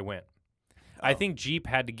 they went. I think Jeep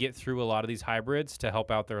had to get through a lot of these hybrids to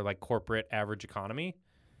help out their like corporate average economy.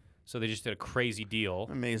 So they just did a crazy deal.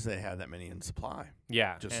 I'm amazed they had that many in supply.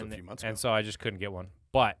 Yeah. Just a few months ago. And so I just couldn't get one.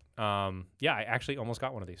 But, yeah, I actually almost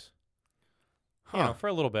got one of these. Huh. You know, for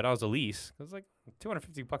a little bit. I was a lease. It was like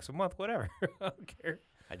 $250 a month, whatever. I don't care.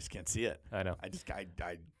 I just can't see it. I know.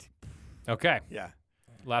 Okay. Yeah.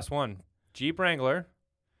 Last one. Jeep Wrangler.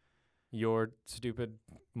 Your stupid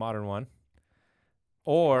modern one.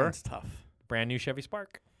 Or That's tough. Brand new Chevy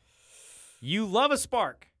Spark. You love a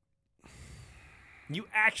Spark. You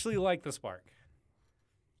actually like the Spark.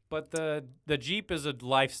 But the Jeep is a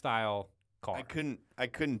lifestyle car. I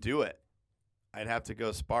couldn't do it. I'd have to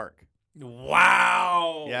go Spark.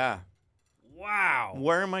 Wow. Yeah. Wow.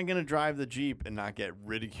 Where am I going to drive the Jeep and not get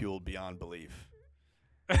ridiculed beyond belief?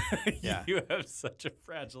 Yeah. You have such a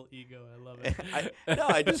fragile ego. I love it.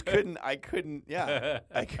 I just couldn't. I couldn't. Yeah.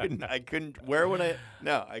 I couldn't. Where would I?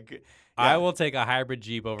 No, I could. Yeah. I will take a hybrid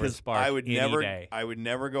Jeep over a Spark any day. I would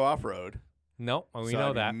never go off road. No, we so know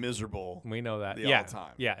I'd that. Be miserable. We know that. The whole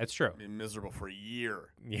time. Yeah, it's true. I'd be miserable for a year.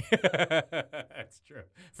 Yeah, that's true.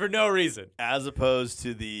 For no reason. As opposed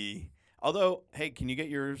to the. Although, hey, can you get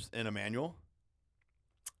yours in a manual?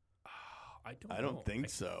 I don't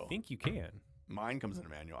think so. I think you can. Mine comes in a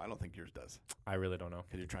manual. I don't think yours does. I really don't know.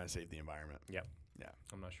 Because you're trying to save the environment. Yeah. Yeah.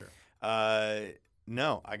 I'm not sure.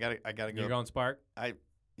 No, I gotta go. You're going Spark?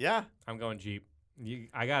 Yeah. I'm going Jeep.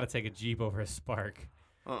 I gotta take a Jeep over a Spark.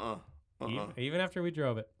 Even after we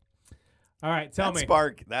drove it. All right, tell me.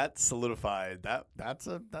 Spark, that's solidified. That's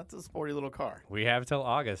a sporty little car. We have till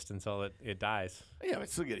August until it dies. Yeah, we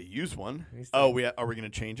still get a used one. Are we going to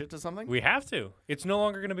change it to something? We have to. It's no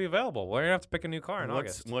longer going to be available. We're going to have to pick a new car in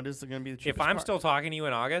August. What is going to be the cheapest If I'm car? still talking to you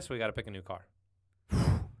in August, we got to pick a new car.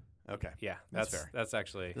 Okay. Yeah, that's fair. That's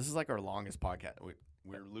actually. This is like our longest podcast.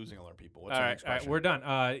 We're losing all our people. What's all our right, next question? We're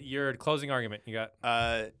done. Your closing argument. You got.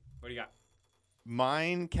 What do you got?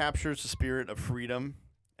 Mine captures the spirit of freedom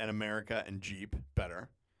and America and Jeep better.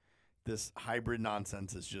 This hybrid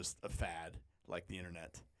nonsense is just a fad, like the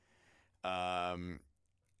internet.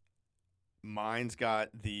 Mine's got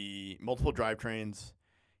the multiple drivetrains.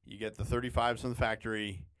 You get the 35s from the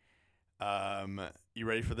factory. You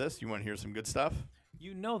ready for this? You want to hear some good stuff?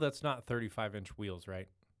 You know that's not 35-inch wheels, right?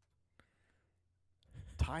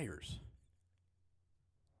 Tires.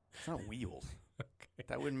 It's not wheels. Okay.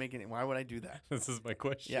 That wouldn't make any. Why would I do that? This is my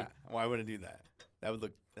question. Yeah. Why would I do that? That would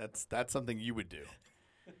look. That's something you would do.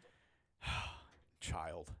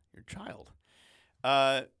 Child. You're a child.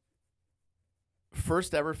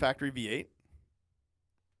 First ever factory V8.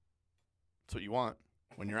 That's what you want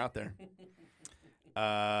when you're out there.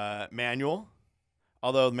 Manual.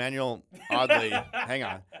 Although the manual, oddly, hang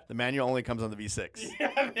on. The manual only comes on the V6.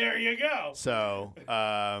 Yeah, there you go. So,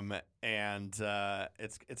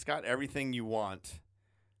 it's got everything you want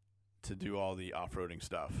to do all the off-roading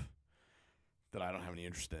stuff that I don't have any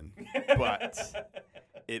interest in. But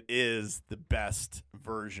it is the best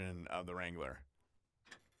version of the Wrangler.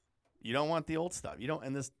 You don't want the old stuff. You don't.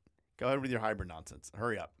 And this. Go ahead with your hybrid nonsense.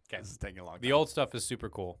 Hurry up. Okay, this is taking a long time. The old stuff is super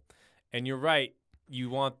cool, and you're right. You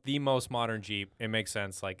want the most modern Jeep. It makes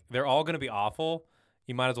sense. Like they're all going to be awful.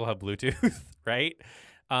 You might as well have Bluetooth, right?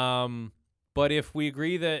 But if we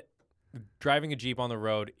agree that driving a Jeep on the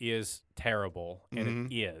road is terrible, and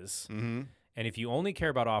it is, and if you only care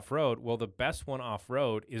about off-road, well, the best one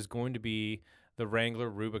off-road is going to be the Wrangler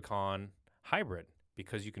Rubicon Hybrid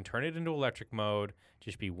because you can turn it into electric mode,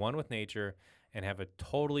 just be one with nature, and have a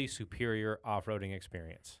totally superior off-roading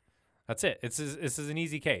experience. That's it. This is an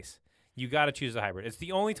easy case. You got to choose a hybrid. It's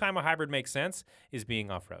the only time a hybrid makes sense is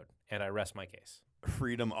being off-road, and I rest my case.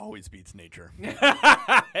 Freedom always beats nature.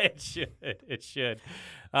 It should. It should.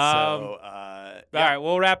 All right,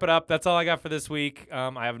 we'll wrap it up. That's all I got for this week.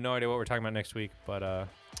 I have no idea what we're talking about next week, but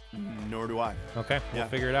Nor do I. Okay, we'll Yeah.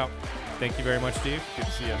 figure it out. Thank you very much, Steve. Good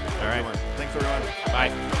to see you. All right. Thanks, everyone.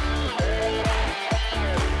 Bye.